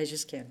 I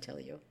just can't tell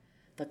you.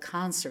 The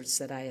concerts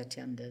that I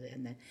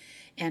attended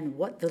and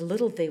what the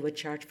little they would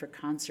charge for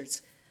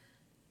concerts,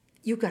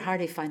 you could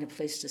hardly find a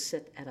place to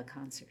sit at a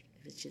concert.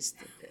 It's just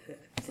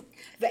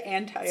the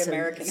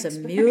anti-American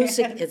experience.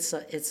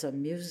 It's a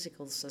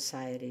musical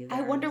society.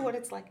 I wonder what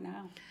it's like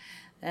now.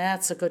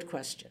 That's a good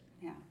question.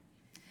 Yeah,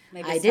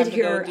 maybe I did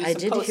hear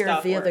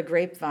via the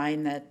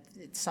grapevine that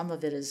some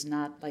of it is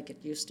not like it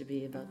used to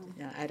be, but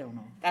I don't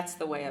know. That's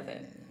the way of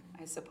it,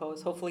 I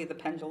suppose. Hopefully, the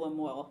pendulum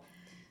will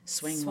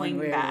swing one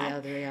way back. Or the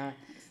other. Yeah.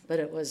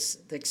 But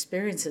the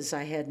experiences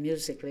I had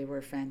musically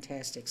were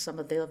fantastic. Some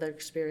of the other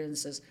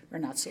experiences were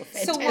not so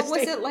fantastic. So what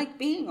was it like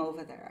being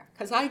over there?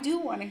 Because I do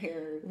want to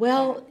hear.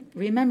 Well,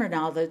 remember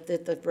now that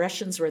the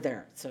Russians were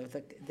there. So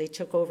they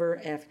took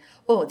over.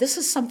 This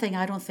is something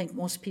I don't think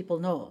most people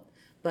know.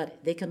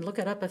 But they can look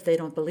it up if they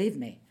don't believe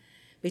me.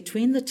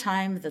 Between the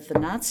time that the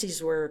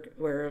Nazis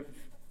were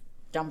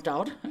dumped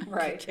out,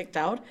 right. kicked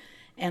out,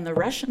 and the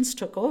Russians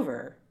took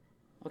over,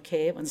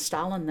 okay, when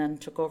Stalin then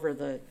took over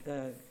the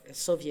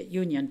Soviet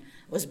Union,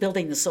 was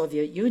building the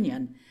Soviet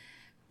Union,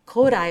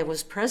 Kodai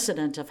was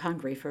president of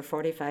Hungary for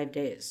 45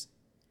 days.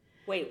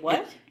 Wait,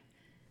 what?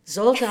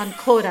 Zoltán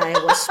Kodály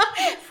was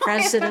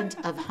president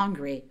of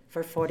Hungary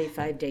for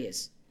 45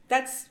 days.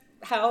 That's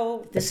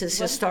how... This is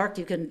historic.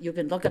 You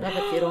can look it up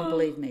if you don't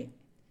believe me.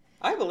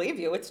 I believe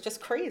you. It's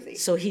just crazy.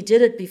 So he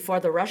did it before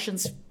the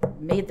Russians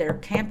made their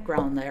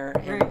campground there.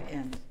 Right.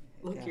 And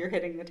Look, you're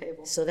hitting the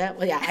table. so that,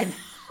 yeah.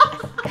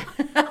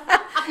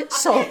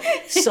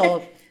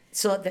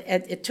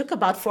 It took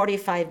about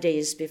 45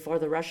 days before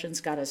the Russians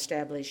got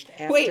established.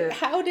 After, Wait,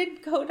 how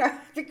did Kodály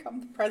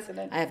become the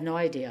president? I have no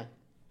idea.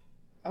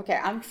 Okay,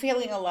 I'm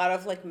feeling a lot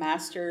of like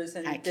masters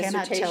and I dissertation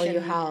cannot tell you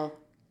how.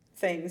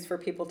 things for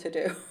people to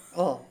do.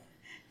 Oh,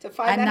 To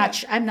find I'm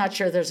that out. I'm not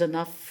sure there's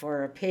enough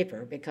for a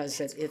paper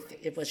because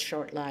it was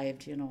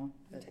short-lived, you know.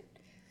 But,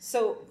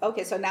 So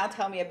now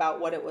tell me about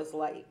what it was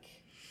like.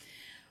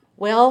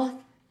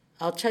 well,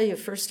 I'll tell you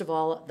first of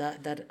all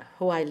that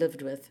who I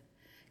lived with.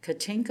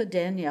 Katinka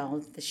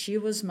Danielle, she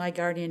was my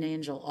guardian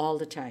angel all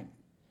the time,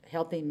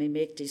 helping me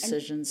make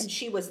decisions. And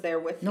she was there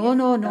with No, you?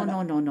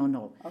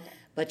 no. Okay.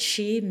 But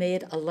she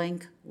made a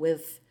link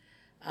with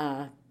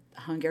a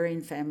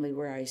Hungarian family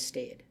where I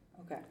stayed,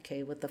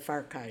 okay, with the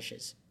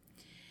Farkases.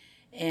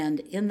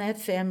 And in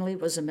that family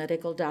was a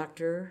medical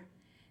doctor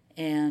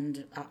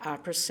and an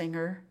opera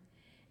singer.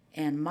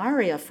 And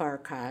Maria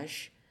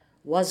Farkas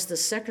was the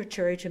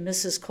secretary to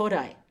Mrs.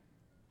 Kodály.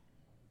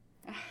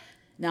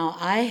 Now,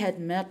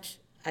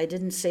 I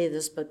didn't say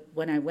this, but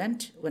when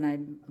I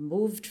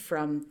moved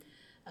from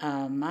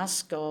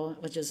Moscow,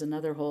 which is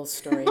another whole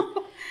story,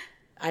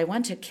 I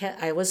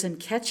was in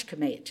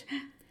Kecskemét,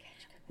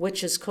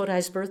 which is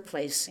Kodály's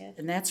birthplace, yes.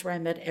 And that's where I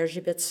met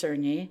Erzsébet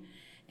Szernyi,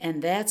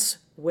 and that's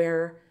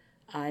where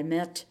I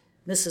met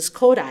Mrs.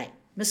 Kodály.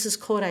 Mrs.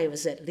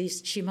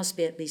 Kodály she must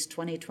be at least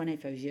 20,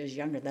 25 years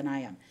younger than I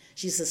am.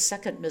 She's the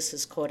second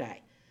Mrs.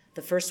 Kodály.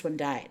 The first one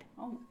died.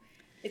 Oh,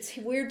 it's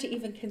weird to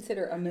even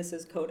consider a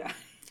Mrs. Kodály.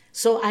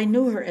 So I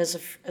knew her as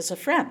a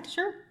friend.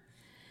 Sure.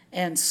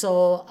 And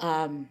so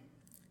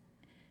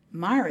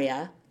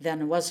Maria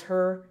then was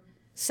her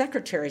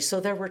secretary. So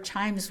there were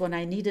times when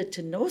I needed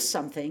to know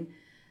something.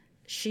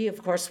 She,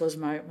 of course, was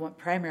my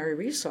primary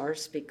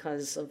resource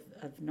because of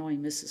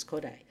knowing Mrs.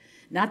 Kodály.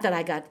 Not that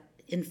I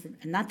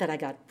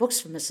got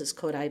books from Mrs.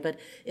 Kodály, but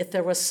if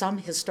there was some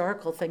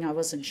historical thing I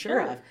wasn't sure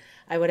of,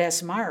 I would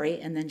ask Mari,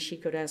 and then she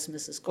could ask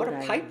Mrs. Kodály.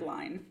 What a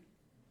pipeline.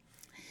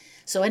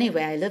 So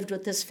anyway, I lived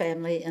with this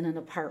family in an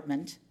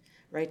apartment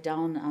right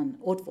down on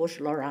Ötvös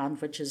Loránd,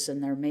 which is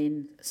in their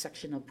main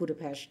section of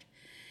Budapest.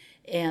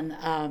 And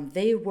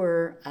they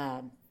were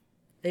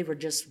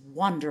just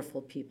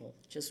wonderful people.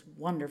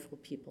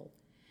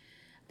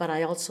 But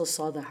I also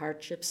saw the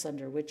hardships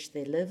under which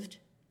they lived,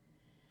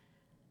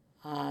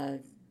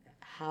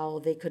 how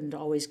they couldn't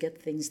always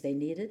get things they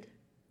needed.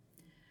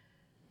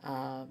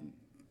 I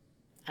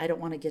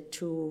don't want to get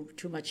too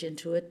much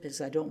into it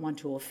because I don't want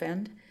to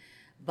offend,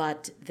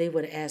 but they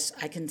would ask,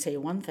 I can say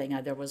one thing,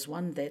 there was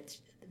one that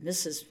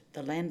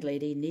the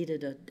landlady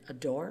needed a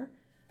door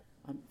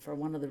for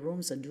one of the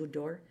rooms, a new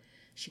door.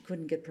 She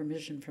couldn't get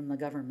permission from the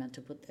government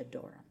to put that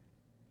door on.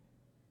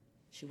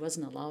 She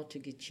wasn't allowed to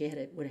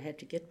would have had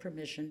to get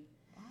permission.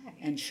 Why?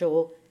 And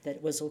show that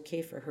it was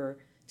okay for her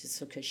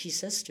to, because she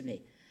says to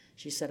me,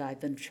 she said,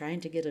 I've been trying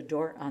to get a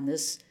door on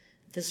this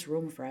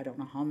room for I don't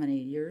know how many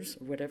years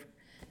or whatever.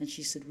 And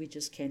she said, we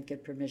just can't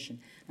get permission.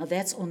 Now,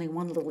 that's only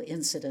one little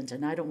incident,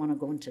 and I don't want to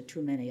go into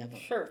too many of them.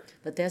 Sure.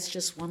 But that's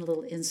just one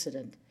little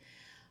incident.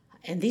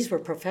 And these were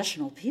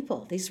professional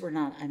people. These were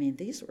not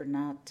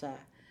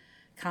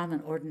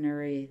common,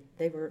 ordinary.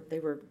 They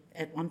were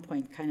at one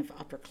point kind of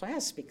upper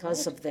class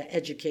because of the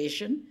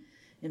education,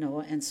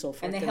 and so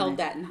forth. And they held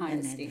that in high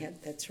esteem.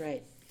 That's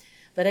right.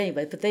 But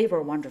anyway, they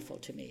were wonderful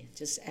to me,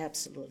 just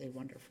absolutely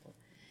wonderful.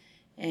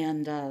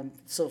 And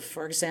so,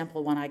 for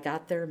example, when I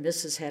got there,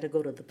 Mrs. had to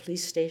go to the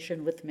police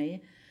station with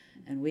me,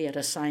 and we had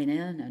to sign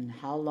in, and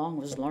how long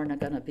was Lorna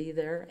going to be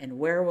there, and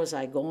where was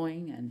I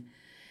going,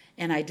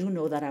 and I do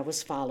know that I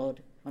was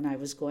followed when I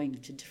was going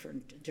to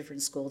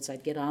different schools.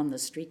 I'd get on the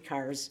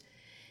streetcars,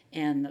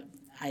 and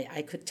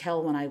I could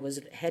tell when I was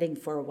heading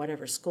for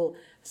whatever school.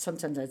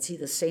 Sometimes I'd see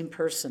the same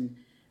person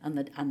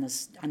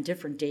on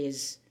different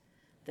days,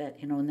 that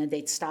and then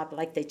they'd stop,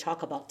 like they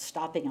talk about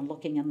stopping and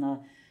looking in the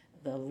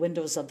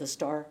windows of the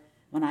store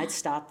when I'd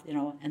stop,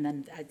 and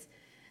then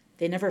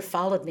they never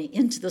followed me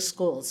into the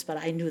schools, but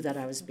I knew that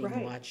I was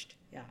being watched.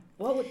 Yeah.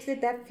 What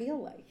did that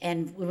feel like?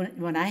 And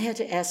when I had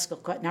to ask,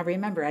 now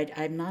remember, I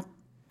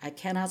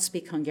cannot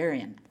speak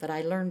Hungarian, but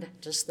I learned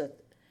just the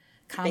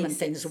common Basics.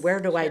 things. Where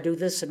do I do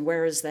this and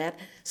where is that?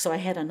 So I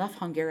had enough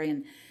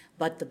Hungarian,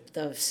 but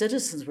the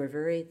citizens were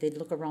they'd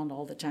look around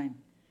all the time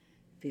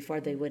before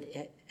they would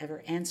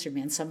ever answer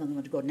me, and some of them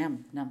would go,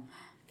 nem,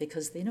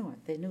 because they knew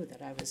it. They knew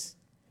that I was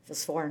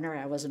this foreigner,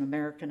 I was an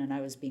American, and I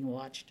was being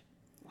watched.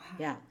 Wow.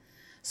 Yeah.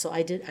 So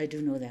I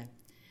do know that.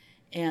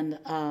 And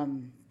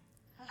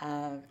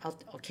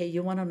okay,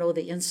 you want to know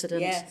the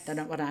incident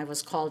that when I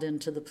was called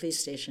into the police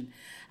station?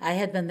 I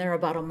had been there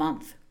about a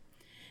month.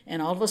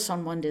 And all of a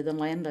sudden one day the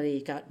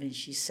landlady got me,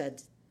 she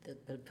said,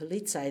 the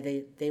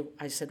polizei,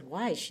 I said,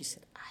 why? She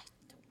said, I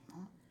don't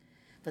know.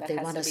 But they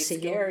want to see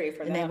you.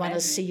 And they want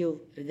to see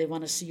you, they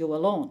want to see you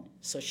alone.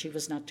 So she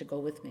was not to go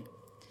with me.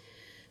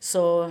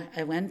 So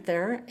I went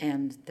there,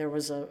 and there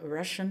was a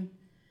Russian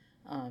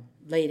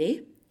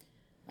lady.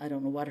 I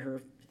don't know what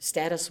her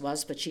status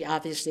was, but she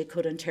obviously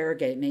could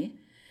interrogate me.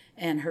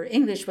 And her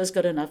English was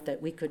good enough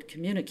that we could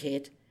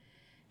communicate.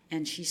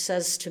 And she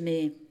says to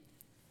me,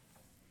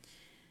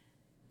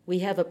 we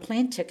have a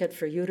plane ticket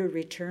for you to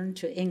return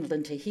to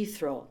England, to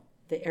Heathrow,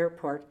 the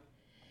airport.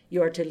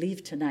 You are to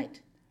leave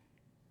tonight.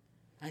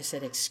 I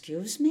said,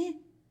 excuse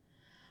me?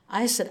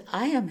 I said,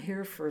 I am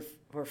here for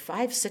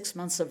 5-6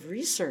 months of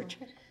research.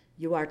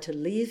 You are to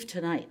leave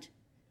tonight.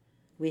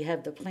 We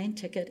have the plane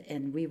ticket,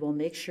 and we will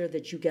make sure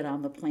that you get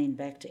on the plane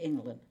back to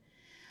England.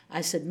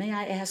 I said, may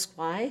I ask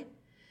why?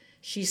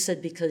 She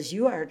said, because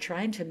you are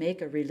trying to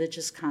make a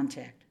religious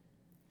contact.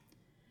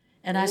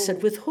 And I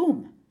said, with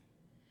whom?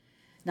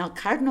 Now,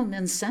 Cardinal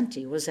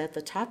Mindszenty was at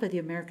the top of the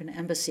American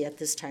embassy at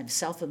this time,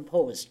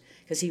 self-imposed,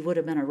 because he would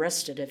have been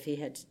arrested if he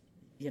had,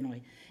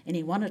 and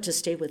he wanted to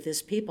stay with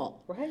his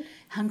people. Right.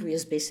 Hungary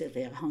is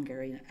basically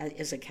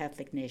is a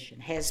Catholic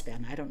nation, has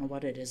been. I don't know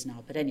what it is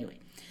now, but anyway.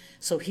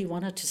 So he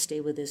wanted to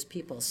stay with his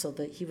people, so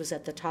that he was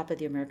at the top of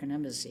the American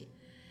embassy.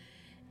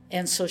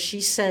 And so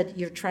she said,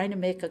 you're trying to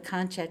make a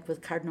contact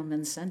with Cardinal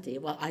Mindszenty.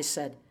 Well, I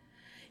said,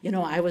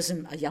 I was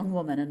a young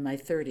woman in my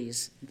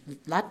 30s,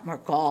 a lot more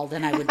gall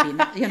than I would be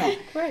now,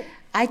 Right.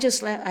 I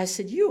just laughed. I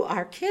said, you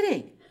are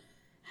kidding.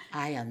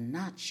 I am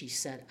not, she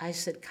said. I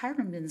said,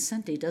 Cardinal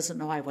Mindszenty doesn't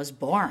know I was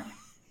born.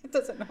 It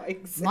doesn't know I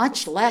exist.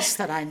 Much less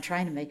that I'm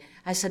trying to make.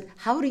 I said,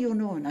 how do you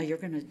know? Now you're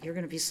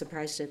gonna be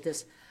surprised at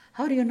this.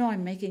 How do you know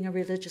I'm making a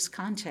religious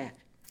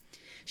contact?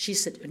 She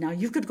said, now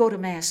you could go to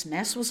Mass.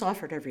 Mass was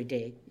offered every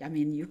day. I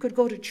mean, you could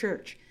go to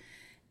church.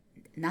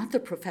 Not the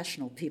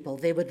professional people.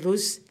 They would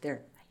lose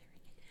their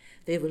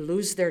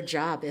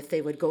job if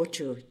they would go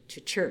to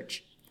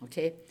church,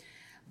 okay?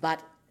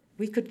 But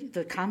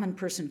the common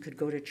person could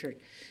go to church.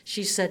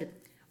 She said,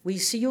 we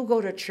see you go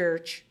to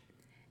church,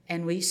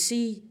 and we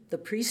see the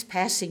priest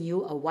passing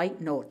you a white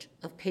note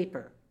of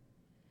paper.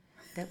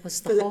 That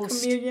was the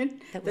host. Communion?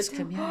 That was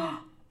communion.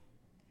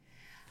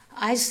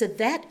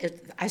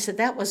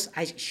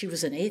 She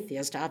was an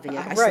atheist, obviously.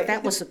 I said,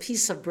 that was a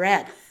piece of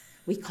bread.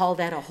 We call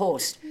that a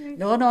host.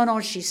 No,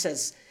 she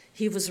says,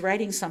 he was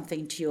writing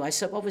something to you. I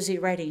said, what was he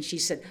writing? She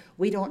said,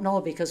 we don't know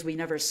because we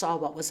never saw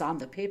what was on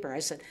the paper. I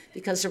said,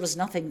 because there was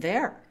nothing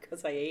there.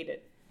 Because I ate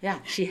it. Yeah,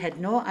 she had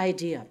no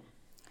idea.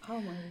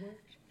 Oh, my word.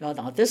 Well,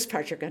 now this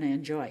part you're going to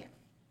enjoy.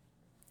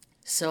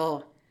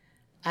 So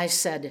I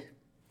said,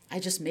 I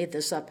just made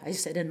this up. I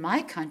said, in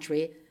my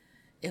country,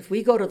 if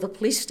we go to the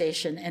police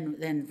station and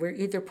then we're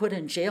either put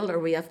in jail or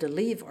we have to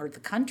leave or the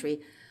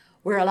country,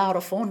 we're allowed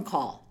a phone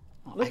call.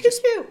 Well, Look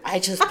at you. I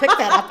just picked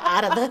that up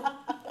out of the...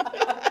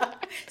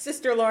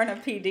 Sister Lorna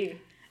PD.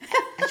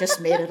 I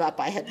just made it up.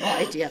 I had no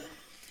idea.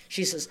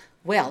 She says,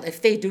 well,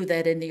 if they do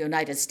that in the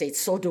United States,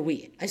 so do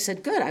we. I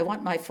said, good, I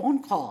want my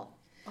phone call.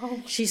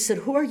 Oh. She said,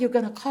 who are you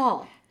going to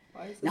call?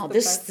 Now,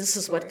 this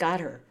is what got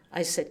her.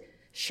 I said,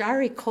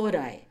 Shari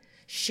Kodai.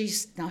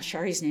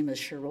 Shari's name is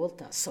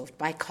Sharolta. So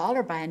I call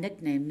her by a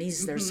nickname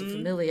means there's a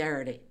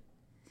familiarity.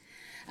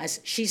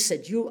 She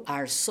said, you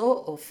are so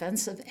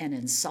offensive and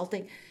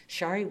insulting.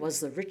 Shari was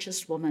the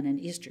richest woman in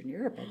Eastern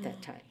Europe at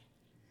that time.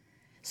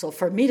 So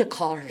for me to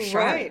call her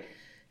Shari,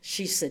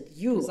 she said,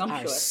 you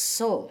are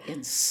so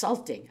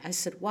insulting. I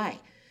said, why?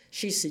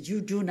 She said,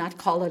 you do not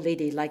call a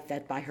lady like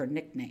that by her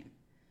nickname.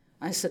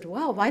 I said,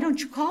 well, why don't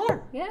you call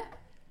her? Yeah.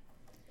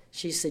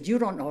 She said, you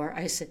don't know her.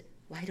 I said,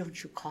 why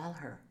don't you call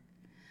her?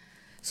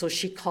 So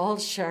she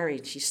calls Shari,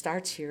 and she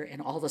starts here,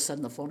 and all of a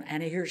sudden the phone,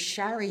 and I hear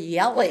Shari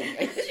yelling.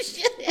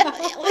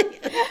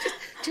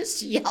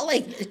 just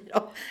yelling.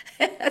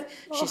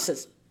 She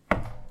says,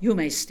 you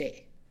may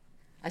stay.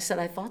 I said,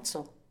 I thought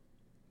so.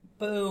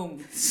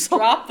 Boom. So,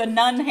 drop the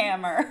nun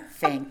hammer.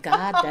 Thank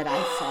God that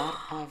I thought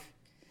of.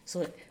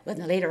 So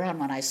later on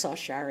when I saw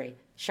Shari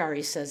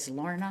says,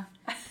 Lorna,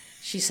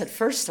 she said,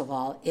 first of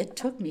all, it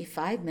took me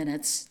 5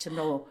 minutes to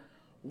know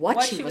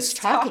what she was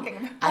talking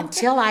about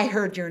until I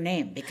heard your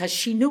name, because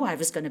she knew I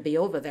was going to be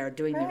over there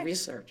doing the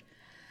research.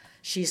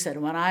 She said,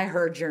 when I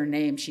heard your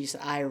name, she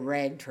said, I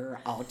ragged her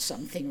out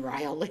something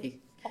royally.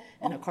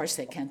 And of course,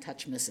 they can't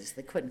touch Mrs.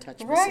 They couldn't touch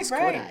Mrs.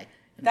 Kodai.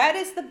 That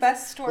is the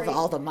best story. With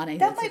all the money.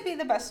 That might be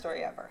the best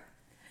story ever.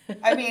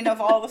 I mean,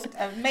 of all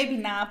the, maybe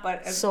not,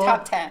 but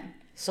top 10.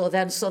 So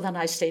then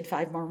I stayed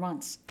 5 more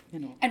months,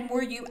 And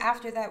were you,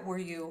 after that,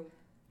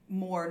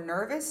 more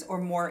nervous or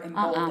more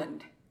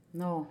emboldened?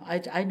 No,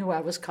 I knew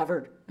I was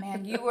covered.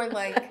 Man, you were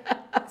like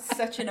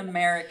such an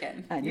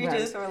American. You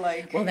just were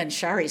like... Well, then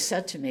Shari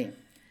said to me,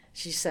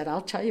 she said,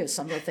 I'll tell you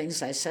some of the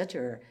things I said to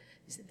her.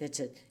 They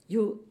said,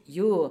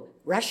 you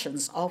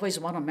Russians always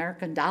want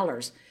American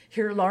dollars.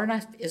 here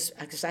Lorna is,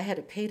 because I had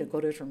to pay to go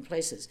to different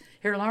places.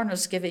 Here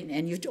Lorna's giving,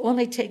 and you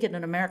only take it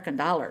in American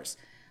dollars.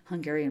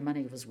 Hungarian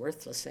money was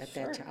worthless at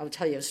that time. I'll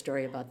tell you a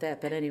story about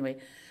that. But anyway,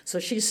 so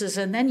she says,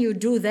 and then you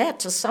do that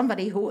to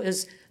somebody who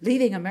is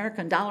leaving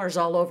American dollars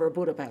all over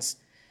Budapest.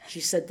 She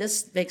said,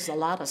 this makes a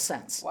lot of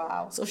sense.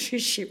 Wow. So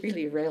she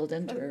really railed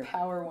into her.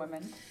 Power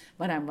women.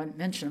 When I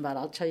mentioned about,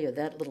 I'll tell you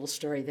that little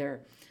story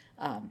there.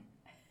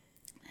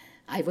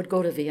 I would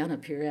go to Vienna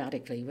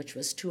periodically, which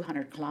was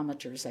 200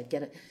 kilometers.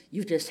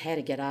 You just had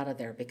to get out of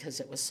there because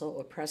it was so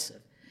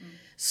oppressive.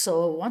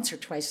 So once or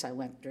twice I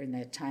went during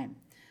that time.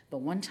 But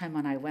one time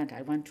when I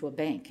went to a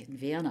bank in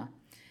Vienna,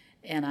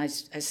 and I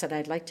said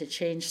I'd like to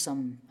change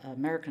some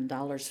American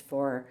dollars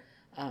for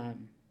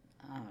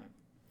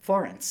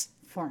forints.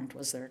 Forint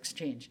was their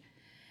exchange.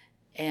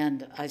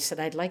 And I said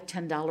I'd like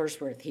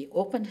 $10 worth. He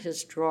opened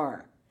his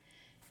drawer.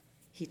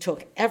 He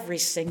took every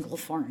single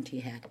forint he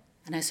had.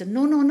 And I said,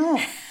 no,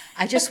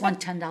 I just want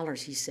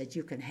 $10. He said,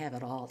 you can have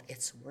it all.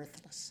 It's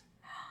worthless.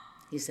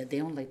 He said,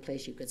 the only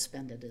place you could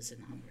spend it is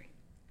in Hungary.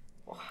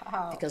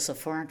 Wow. Because a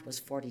forint was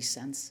 40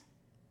 cents.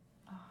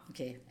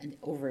 Okay, and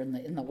over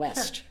in the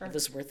West, Sure. it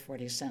was worth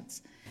 40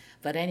 cents.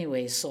 But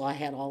anyway, so I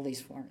had all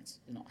these forints,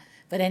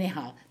 But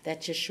anyhow,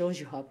 that just shows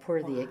you how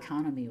poor the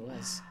economy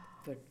was.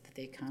 But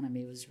the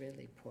economy was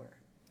really poor.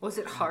 Was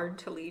it hard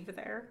to leave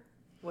there?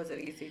 Was it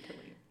easy to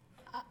leave?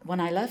 When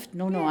I left,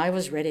 no, I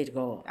was ready to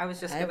go. I was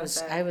just going to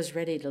say. I was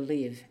ready to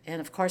leave.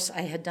 And of course,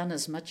 I had done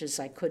as much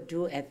as I could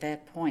do at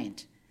that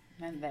point.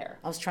 And there.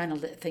 I was trying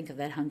to think of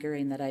that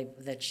Hungarian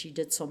that she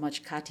did so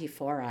much, Kati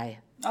Forrai.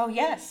 Oh,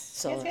 yes.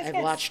 So yes.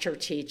 I watched her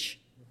teach.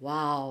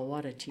 Wow,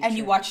 what a teacher. And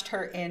you watched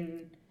her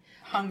in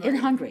Hungary? In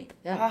Hungary,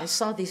 yeah. I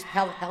saw these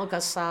Helga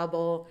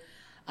Sabo,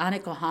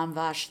 Annika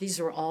Hamvash. These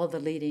were all the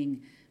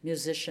leading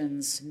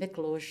musicians.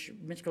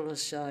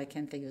 Miklos, I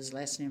can't think of his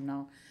last name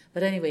now.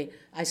 But anyway,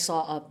 I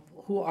saw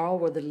who all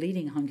were the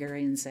leading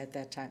Hungarians at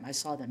that time. I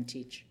saw them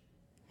teach.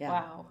 Yeah.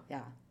 Wow.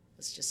 Yeah.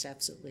 It's just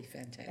absolutely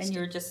fantastic. And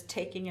you're just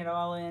taking it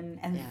all in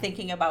and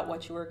thinking about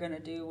what you were going to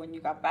do when you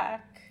got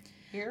back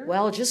here?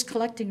 Well, just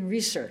collecting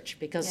research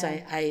because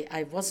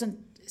I wasn't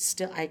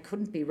still, I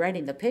couldn't be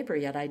writing the paper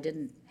yet. I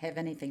didn't have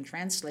anything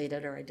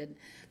translated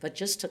but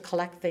just to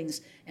collect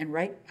things and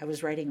write. I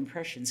was writing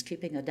impressions,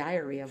 keeping a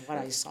diary of what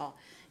I saw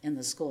in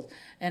the schools.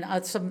 And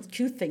some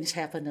cute things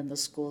happened in the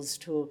schools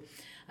too.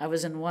 I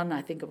was in one,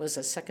 I think it was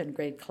a second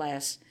grade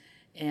class,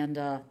 and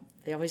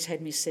they always had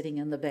me sitting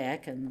in the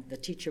back, and the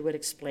teacher would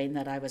explain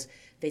that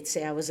they'd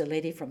say I was a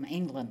lady from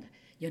England.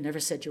 You never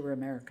said you were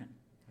American.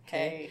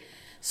 Okay?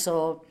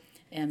 So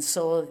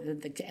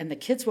the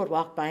kids would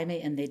walk by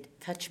me, and they'd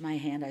touch my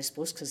hand, I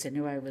suppose, because they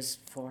knew I was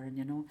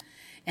foreign,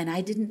 And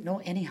I didn't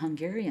know any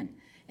Hungarian.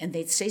 And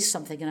they'd say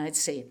something, and I'd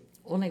say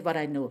only what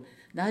I knew.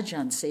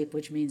 Nagyon szép,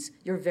 which means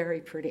you're very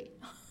pretty.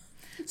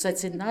 So I'd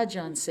say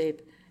Nagyon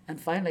szép. And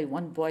finally,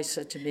 one boy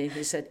said to me,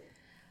 he said,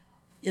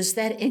 is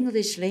that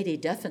English lady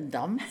deaf and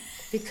dumb?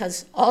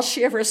 Because all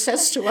she ever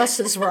says to us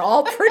is we're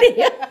all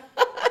pretty.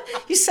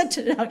 He said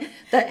to me,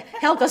 that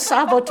Helga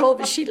Sabo told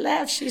me, she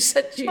laughed. She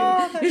said,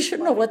 you should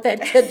know what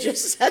that kid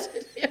just said.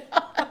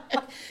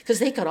 Because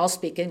they could all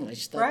speak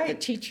English, the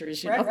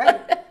teachers,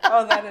 Right.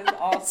 Oh, that is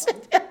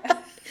awesome.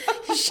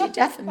 Is she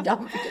deaf and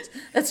dumb? Because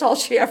that's all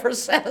she ever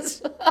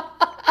says.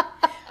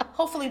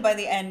 Hopefully by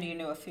the end you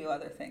knew a few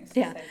other things.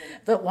 Yeah,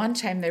 but one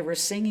time they were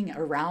singing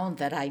a round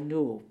that I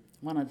knew,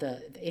 one of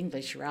the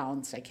English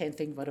rounds. I can't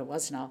think what it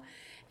was now.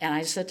 And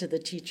I said to the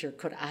teacher,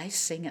 could I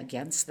sing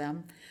against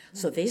them?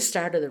 So they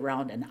started the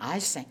round and I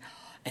sang.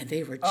 And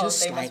they were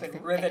just they must have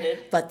been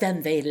riveted. But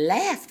then they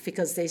laughed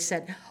because they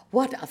said,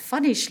 what a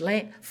funny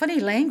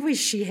language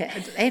she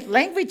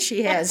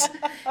has.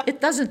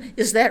 It doesn't,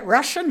 is that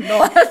Russian?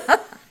 No.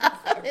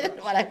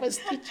 What I was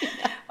teaching.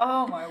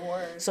 Oh, my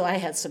word. So I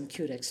had some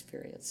cute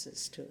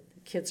experiences, too.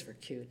 The kids were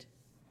cute.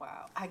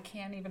 Wow. I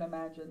can't even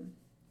imagine.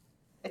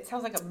 It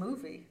sounds like a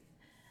movie.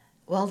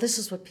 Well, this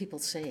is what people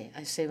say.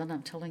 I say, well,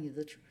 I'm telling you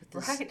the truth.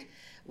 Right.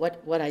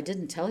 What I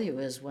didn't tell you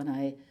is when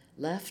I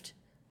left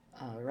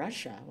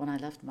Russia, when I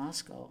left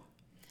Moscow,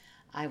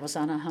 I was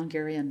on a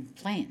Hungarian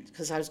plane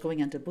because I was going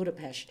into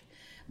Budapest.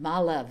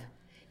 Malev,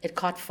 it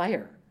caught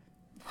fire.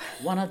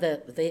 One of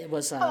it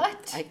was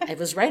I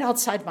was right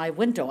outside my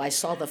window. I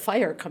saw the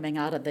fire coming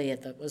out of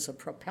it was a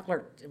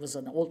propeller. It was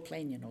an old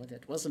plane,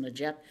 it wasn't a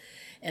jet.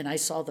 And I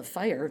saw the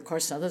fire. Of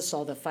course, others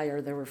saw the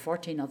fire. There were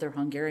 14 other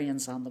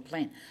Hungarians on the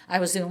plane. I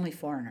was the only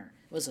foreigner.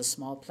 It was a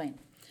small plane.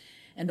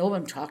 And no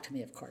one talked to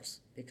me, of course,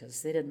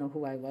 because they didn't know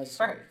who I was.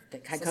 Right.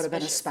 I could have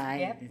been a spy.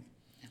 Yep.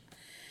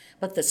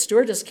 But the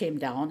stewardess came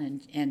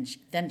down, and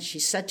then she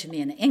said to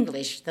me in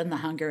English, then the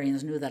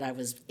Hungarians knew that I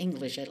was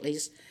English at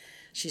least.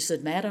 She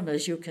said, Madam,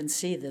 as you can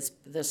see,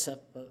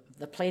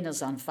 the plane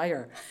is on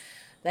fire.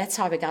 That's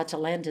how we got to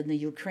land in the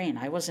Ukraine.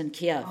 I was in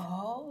Kiev.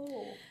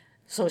 Oh.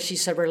 So she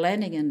said, we're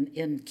landing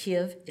in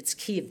Kiev. It's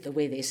Kiev, the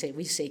way they say.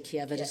 We say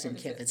Kiev, it isn't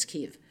Kiev, it's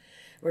Kiev.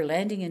 We're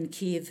landing in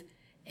Kiev,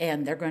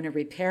 and they're going to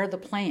repair the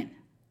plane.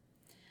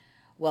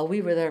 Well,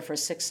 we were there for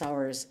 6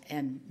 hours,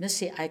 and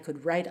Missy, I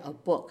could write a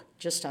book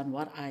just on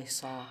what I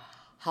saw.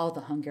 how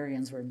the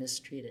Hungarians were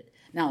mistreated.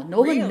 Now,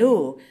 nobody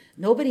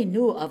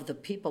knew of the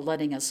people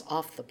letting us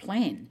off the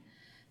plane,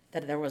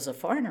 that there was a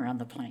foreigner on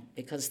the plane,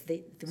 because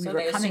we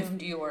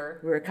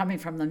were coming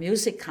from the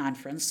music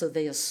conference, so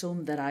they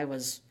assumed that I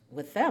was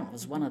with them,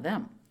 was one of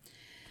them.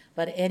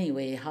 But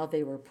anyway, how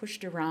they were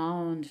pushed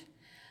around.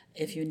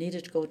 If you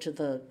needed to go to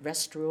the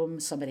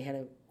restroom, somebody had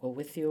to go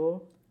with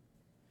you,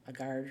 a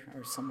guard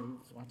or somebody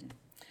was watching.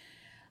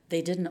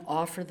 They didn't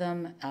offer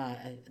them.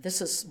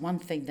 This is one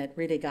thing that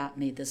really got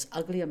me, this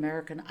ugly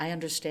American. I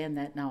understand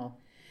that now.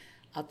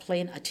 A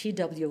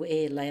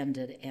TWA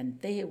landed, and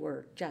they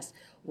were just,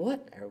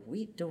 what are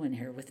we doing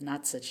here with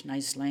not such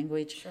nice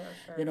language? Sure.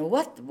 You know,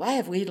 why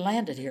have we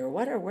landed here?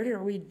 What are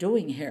we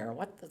doing here?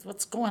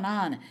 What's going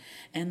on?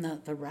 And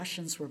the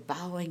Russians were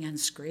bowing and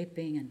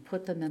scraping and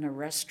put them in a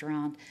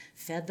restaurant,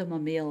 fed them a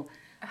meal.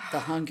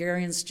 The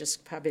Hungarians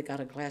just probably got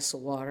a glass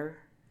of water.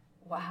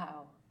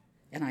 Wow.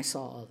 And I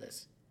saw all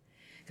this,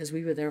 because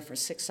we were there for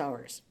 6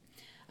 hours.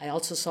 I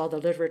also saw the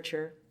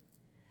literature,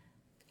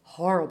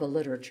 horrible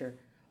literature.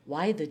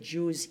 Why the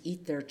Jews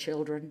eat their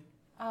children.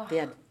 Oh. They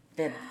had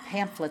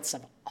pamphlets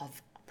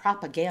of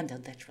propaganda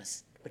that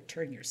would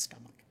turn your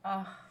stomach.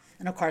 Oh.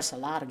 And of course, a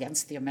lot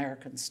against the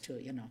Americans too,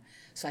 you know.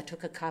 So I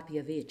took a copy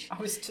of each.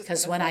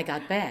 Because when I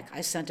got back, I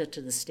sent it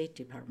to the State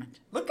Department.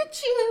 Look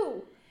at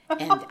you!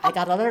 And I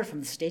got a letter from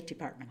the State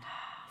Department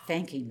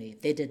thanking me.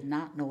 They did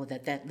not know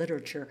that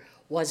literature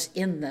was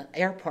in the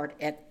airport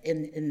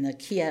in the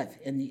Kiev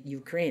in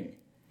Ukraine.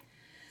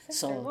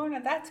 Sister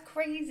Lorna, that's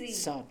crazy.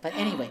 But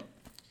anyway.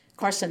 Of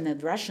course, and the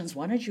Russians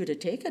wanted you to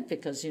take it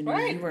because you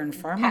were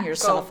informing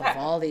yourself of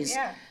all these,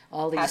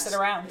 pass it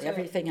around too.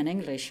 Everything in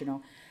English, you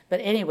know.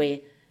 But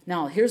anyway,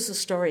 now here's the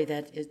story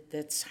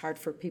that's hard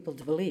for people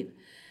to believe.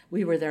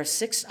 We were there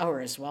 6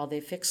 hours while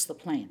they fixed the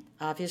plane.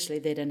 Obviously,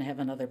 they didn't have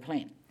another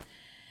plane.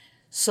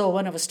 So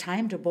when it was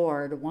time to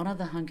board, one of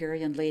the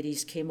Hungarian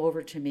ladies came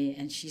over to me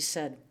and she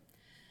said,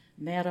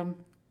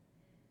 "Madam,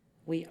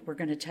 we're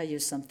going to tell you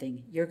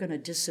something. You're going to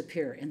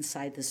disappear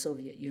inside the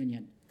Soviet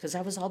Union," because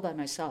I was all by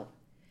myself.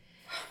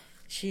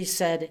 She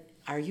said,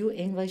 "Are you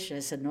English?" I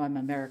said, "No, I'm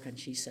American."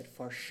 She said,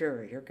 "For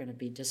sure, you're going to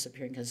be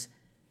disappearing," because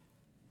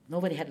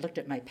nobody had looked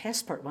at my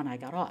passport when I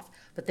got off,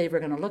 but they were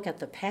going to look at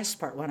the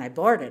passport when I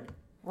boarded.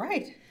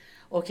 Right.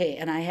 Okay,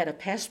 and I had a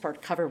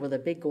passport cover with a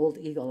big gold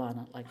eagle on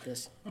it like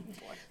this. Oh, boy.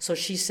 So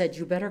she said,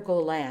 "You better go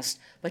last."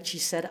 But she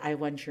said, "I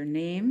want your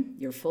name,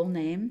 your full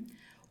name,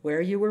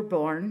 where you were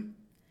born,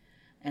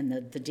 and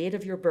the date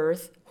of your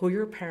birth, who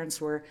your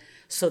parents were,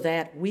 so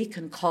that we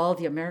can call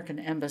the American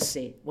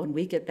embassy when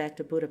we get back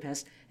to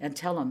Budapest and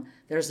tell them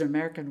there's an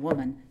American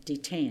woman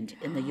detained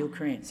in the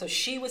Ukraine." So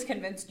she was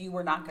convinced you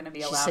were not going to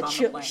be allowed on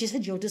the plane. She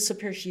said, "You'll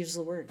disappear." She used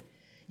the word.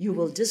 "You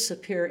will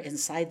disappear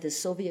inside the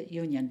Soviet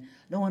Union.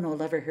 No one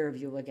will ever hear of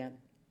you again."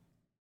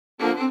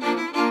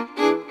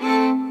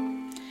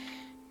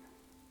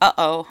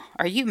 Uh-oh,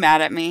 are you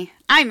mad at me?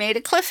 I made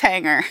a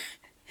cliffhanger.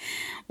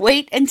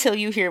 Wait until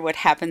you hear what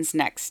happens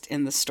next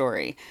in the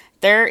story.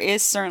 There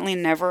is certainly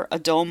never a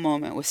dull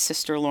moment with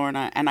Sister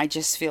Lorna, and I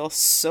just feel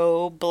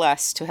so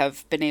blessed to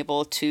have been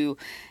able to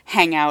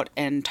hang out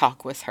and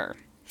talk with her.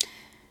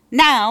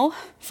 Now,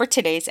 for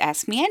today's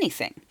Ask Me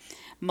Anything.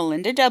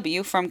 Melinda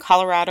W. from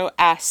Colorado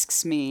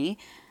asks me,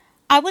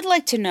 "I would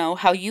like to know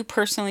how you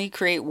personally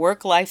create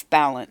work-life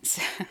balance."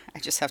 I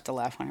just have to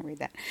laugh when I read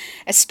that.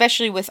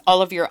 "Especially with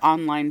all of your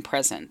online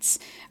presence.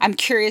 I'm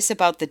curious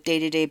about the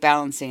day-to-day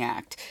balancing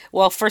act."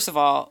 Well, first of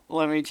all,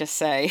 let me just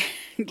say,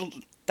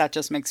 that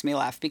just makes me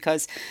laugh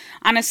because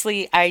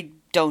honestly, I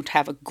don't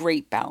have a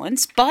great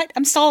balance, but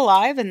I'm still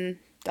alive and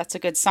that's a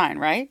good sign,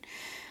 right?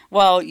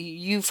 Well,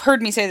 you've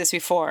heard me say this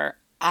before.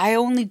 I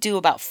only do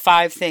about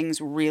 5 things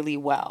really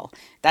well.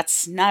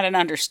 That's not an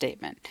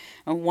understatement.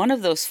 And one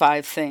of those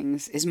 5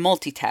 things is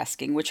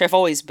multitasking, which I've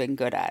always been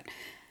good at.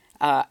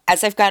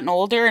 As I've gotten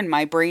older and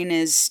my brain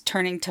is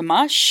turning to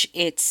mush,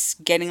 it's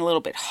getting a little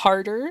bit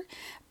harder,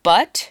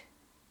 but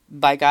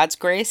by God's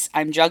grace,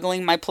 I'm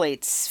juggling my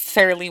plates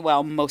fairly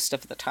well most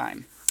of the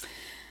time.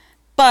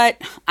 But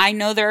I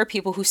know there are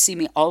people who see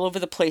me all over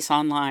the place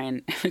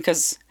online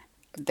because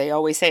they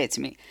always say it to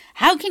me.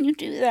 "How can you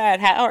do that?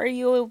 How are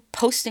you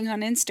posting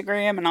on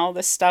Instagram and all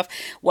this stuff?"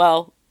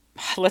 Well,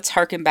 let's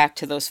harken back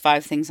to those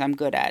 5 things I'm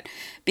good at.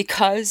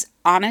 Because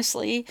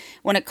honestly,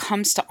 when it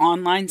comes to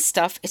online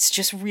stuff, it's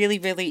just really,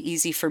 really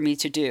easy for me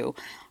to do.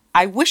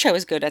 I wish I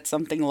was good at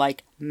something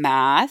like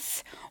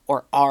math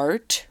or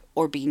art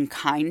or being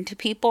kind to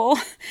people,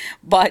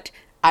 but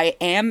I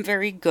am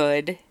very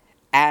good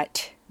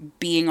at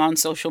being on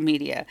social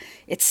media.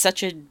 It's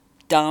such a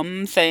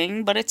dumb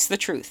thing, but it's the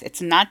truth.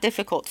 It's not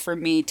difficult for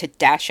me to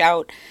dash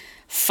out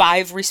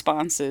 5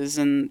 responses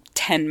in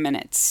 10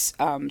 minutes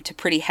to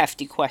pretty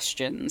hefty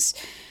questions.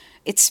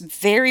 It's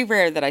very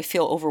rare that I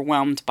feel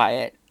overwhelmed by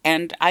it,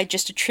 and I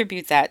just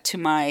attribute that to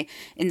my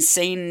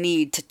insane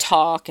need to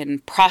talk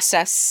and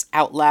process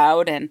out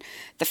loud and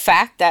the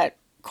fact that,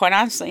 quite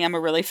honestly, I'm a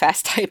really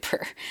fast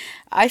typer.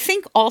 I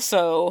think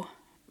also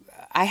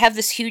I have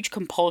this huge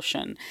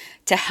compulsion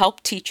to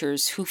help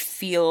teachers who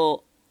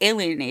feel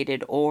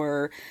alienated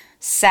or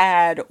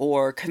sad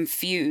or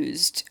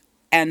confused.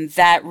 And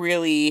that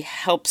really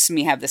helps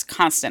me have this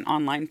constant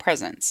online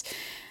presence.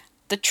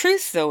 The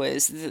truth, though,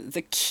 is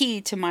the key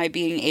to my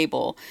being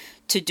able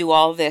to do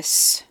all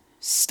this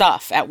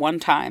stuff at one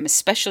time,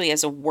 especially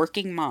as a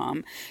working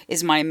mom,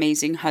 is my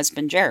amazing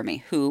husband,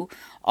 Jeremy, who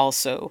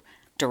also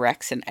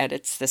directs and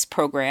edits this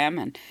program.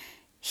 And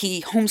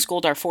he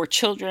homeschooled our 4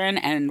 children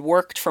and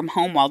worked from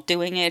home while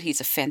doing it.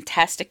 He's a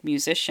fantastic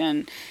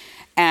musician.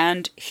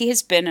 And he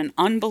has been an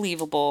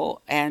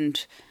unbelievable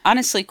and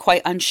honestly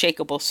quite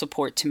unshakable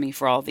support to me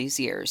for all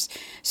these years.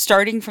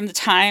 Starting from the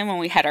time when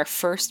we had our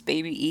first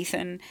baby,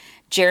 Ethan,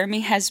 Jeremy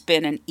has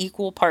been an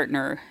equal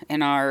partner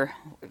in our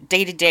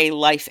day-to-day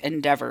life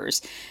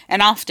endeavors,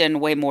 and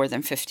often way more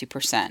than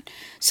 50%.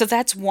 So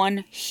that's one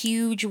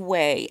huge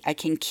way I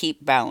can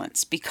keep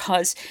balance,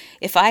 because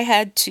if I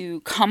had to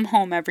come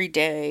home every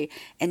day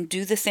and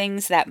do the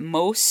things that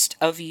most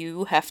of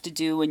you have to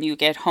do when you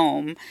get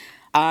home,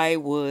 I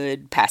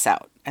would pass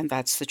out, and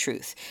that's the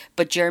truth.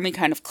 But Jeremy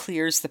kind of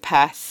clears the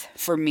path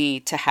for me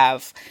to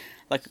have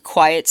like a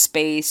quiet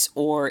space,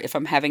 or if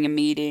I'm having a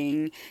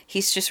meeting,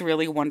 he's just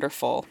really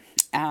wonderful.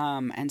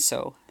 And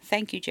so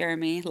thank you,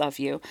 Jeremy. Love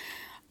you.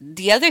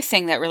 The other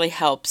thing that really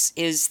helps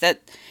is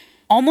that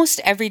almost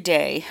every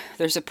day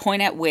there's a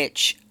point at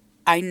which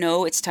I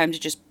know it's time to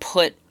just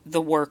put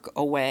the work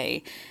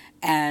away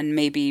and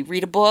maybe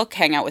read a book,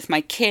 hang out with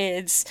my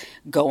kids,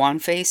 go on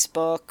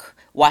Facebook,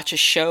 watch a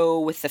show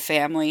with the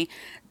family.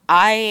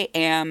 I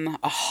am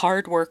a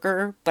hard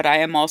worker, but I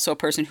am also a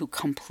person who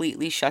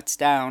completely shuts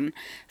down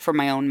for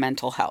my own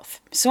mental health.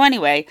 So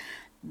anyway,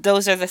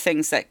 those are the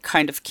things that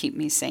kind of keep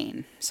me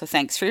sane. So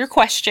thanks for your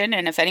question.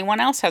 And if anyone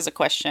else has a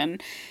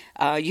question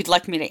you'd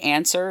like me to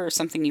answer or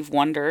something you've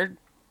wondered,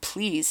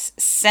 please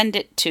send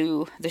it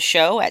to the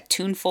show at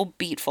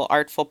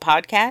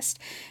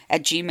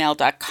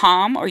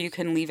tunefulbeatfulartfulpodcast@gmail.com, or you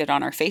can leave it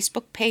on our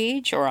Facebook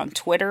page or on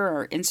Twitter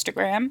or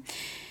Instagram.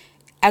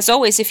 As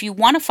always, if you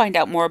want to find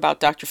out more about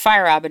Dr.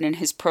 Feierabend and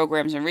his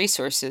programs and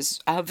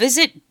resources,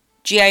 visit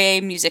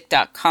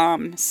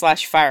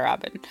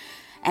giamusic.com/Feierabend.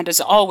 And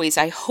as always,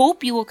 I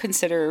hope you will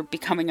consider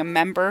becoming a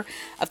member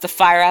of the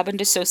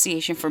Feierabend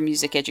Association for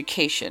Music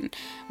Education,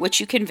 which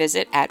you can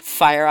visit at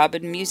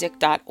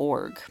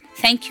feierabendmusic.org.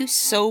 Thank you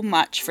so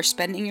much for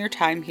spending your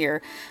time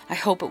here. I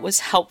hope it was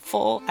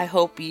helpful. I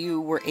hope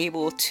you were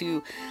able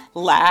to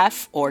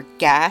laugh or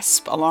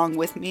gasp along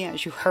with me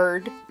as you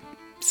heard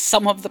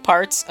some of the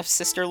parts of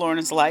Sister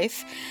Lorna's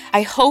life.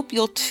 I hope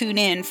you'll tune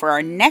in for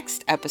our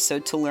next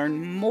episode to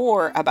learn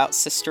more about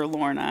Sister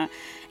Lorna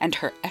and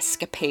her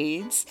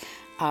escapades.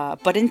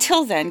 But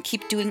until then,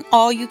 keep doing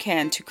all you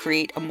can to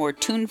create a more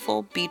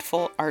tuneful,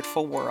 beatful,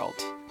 artful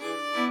world.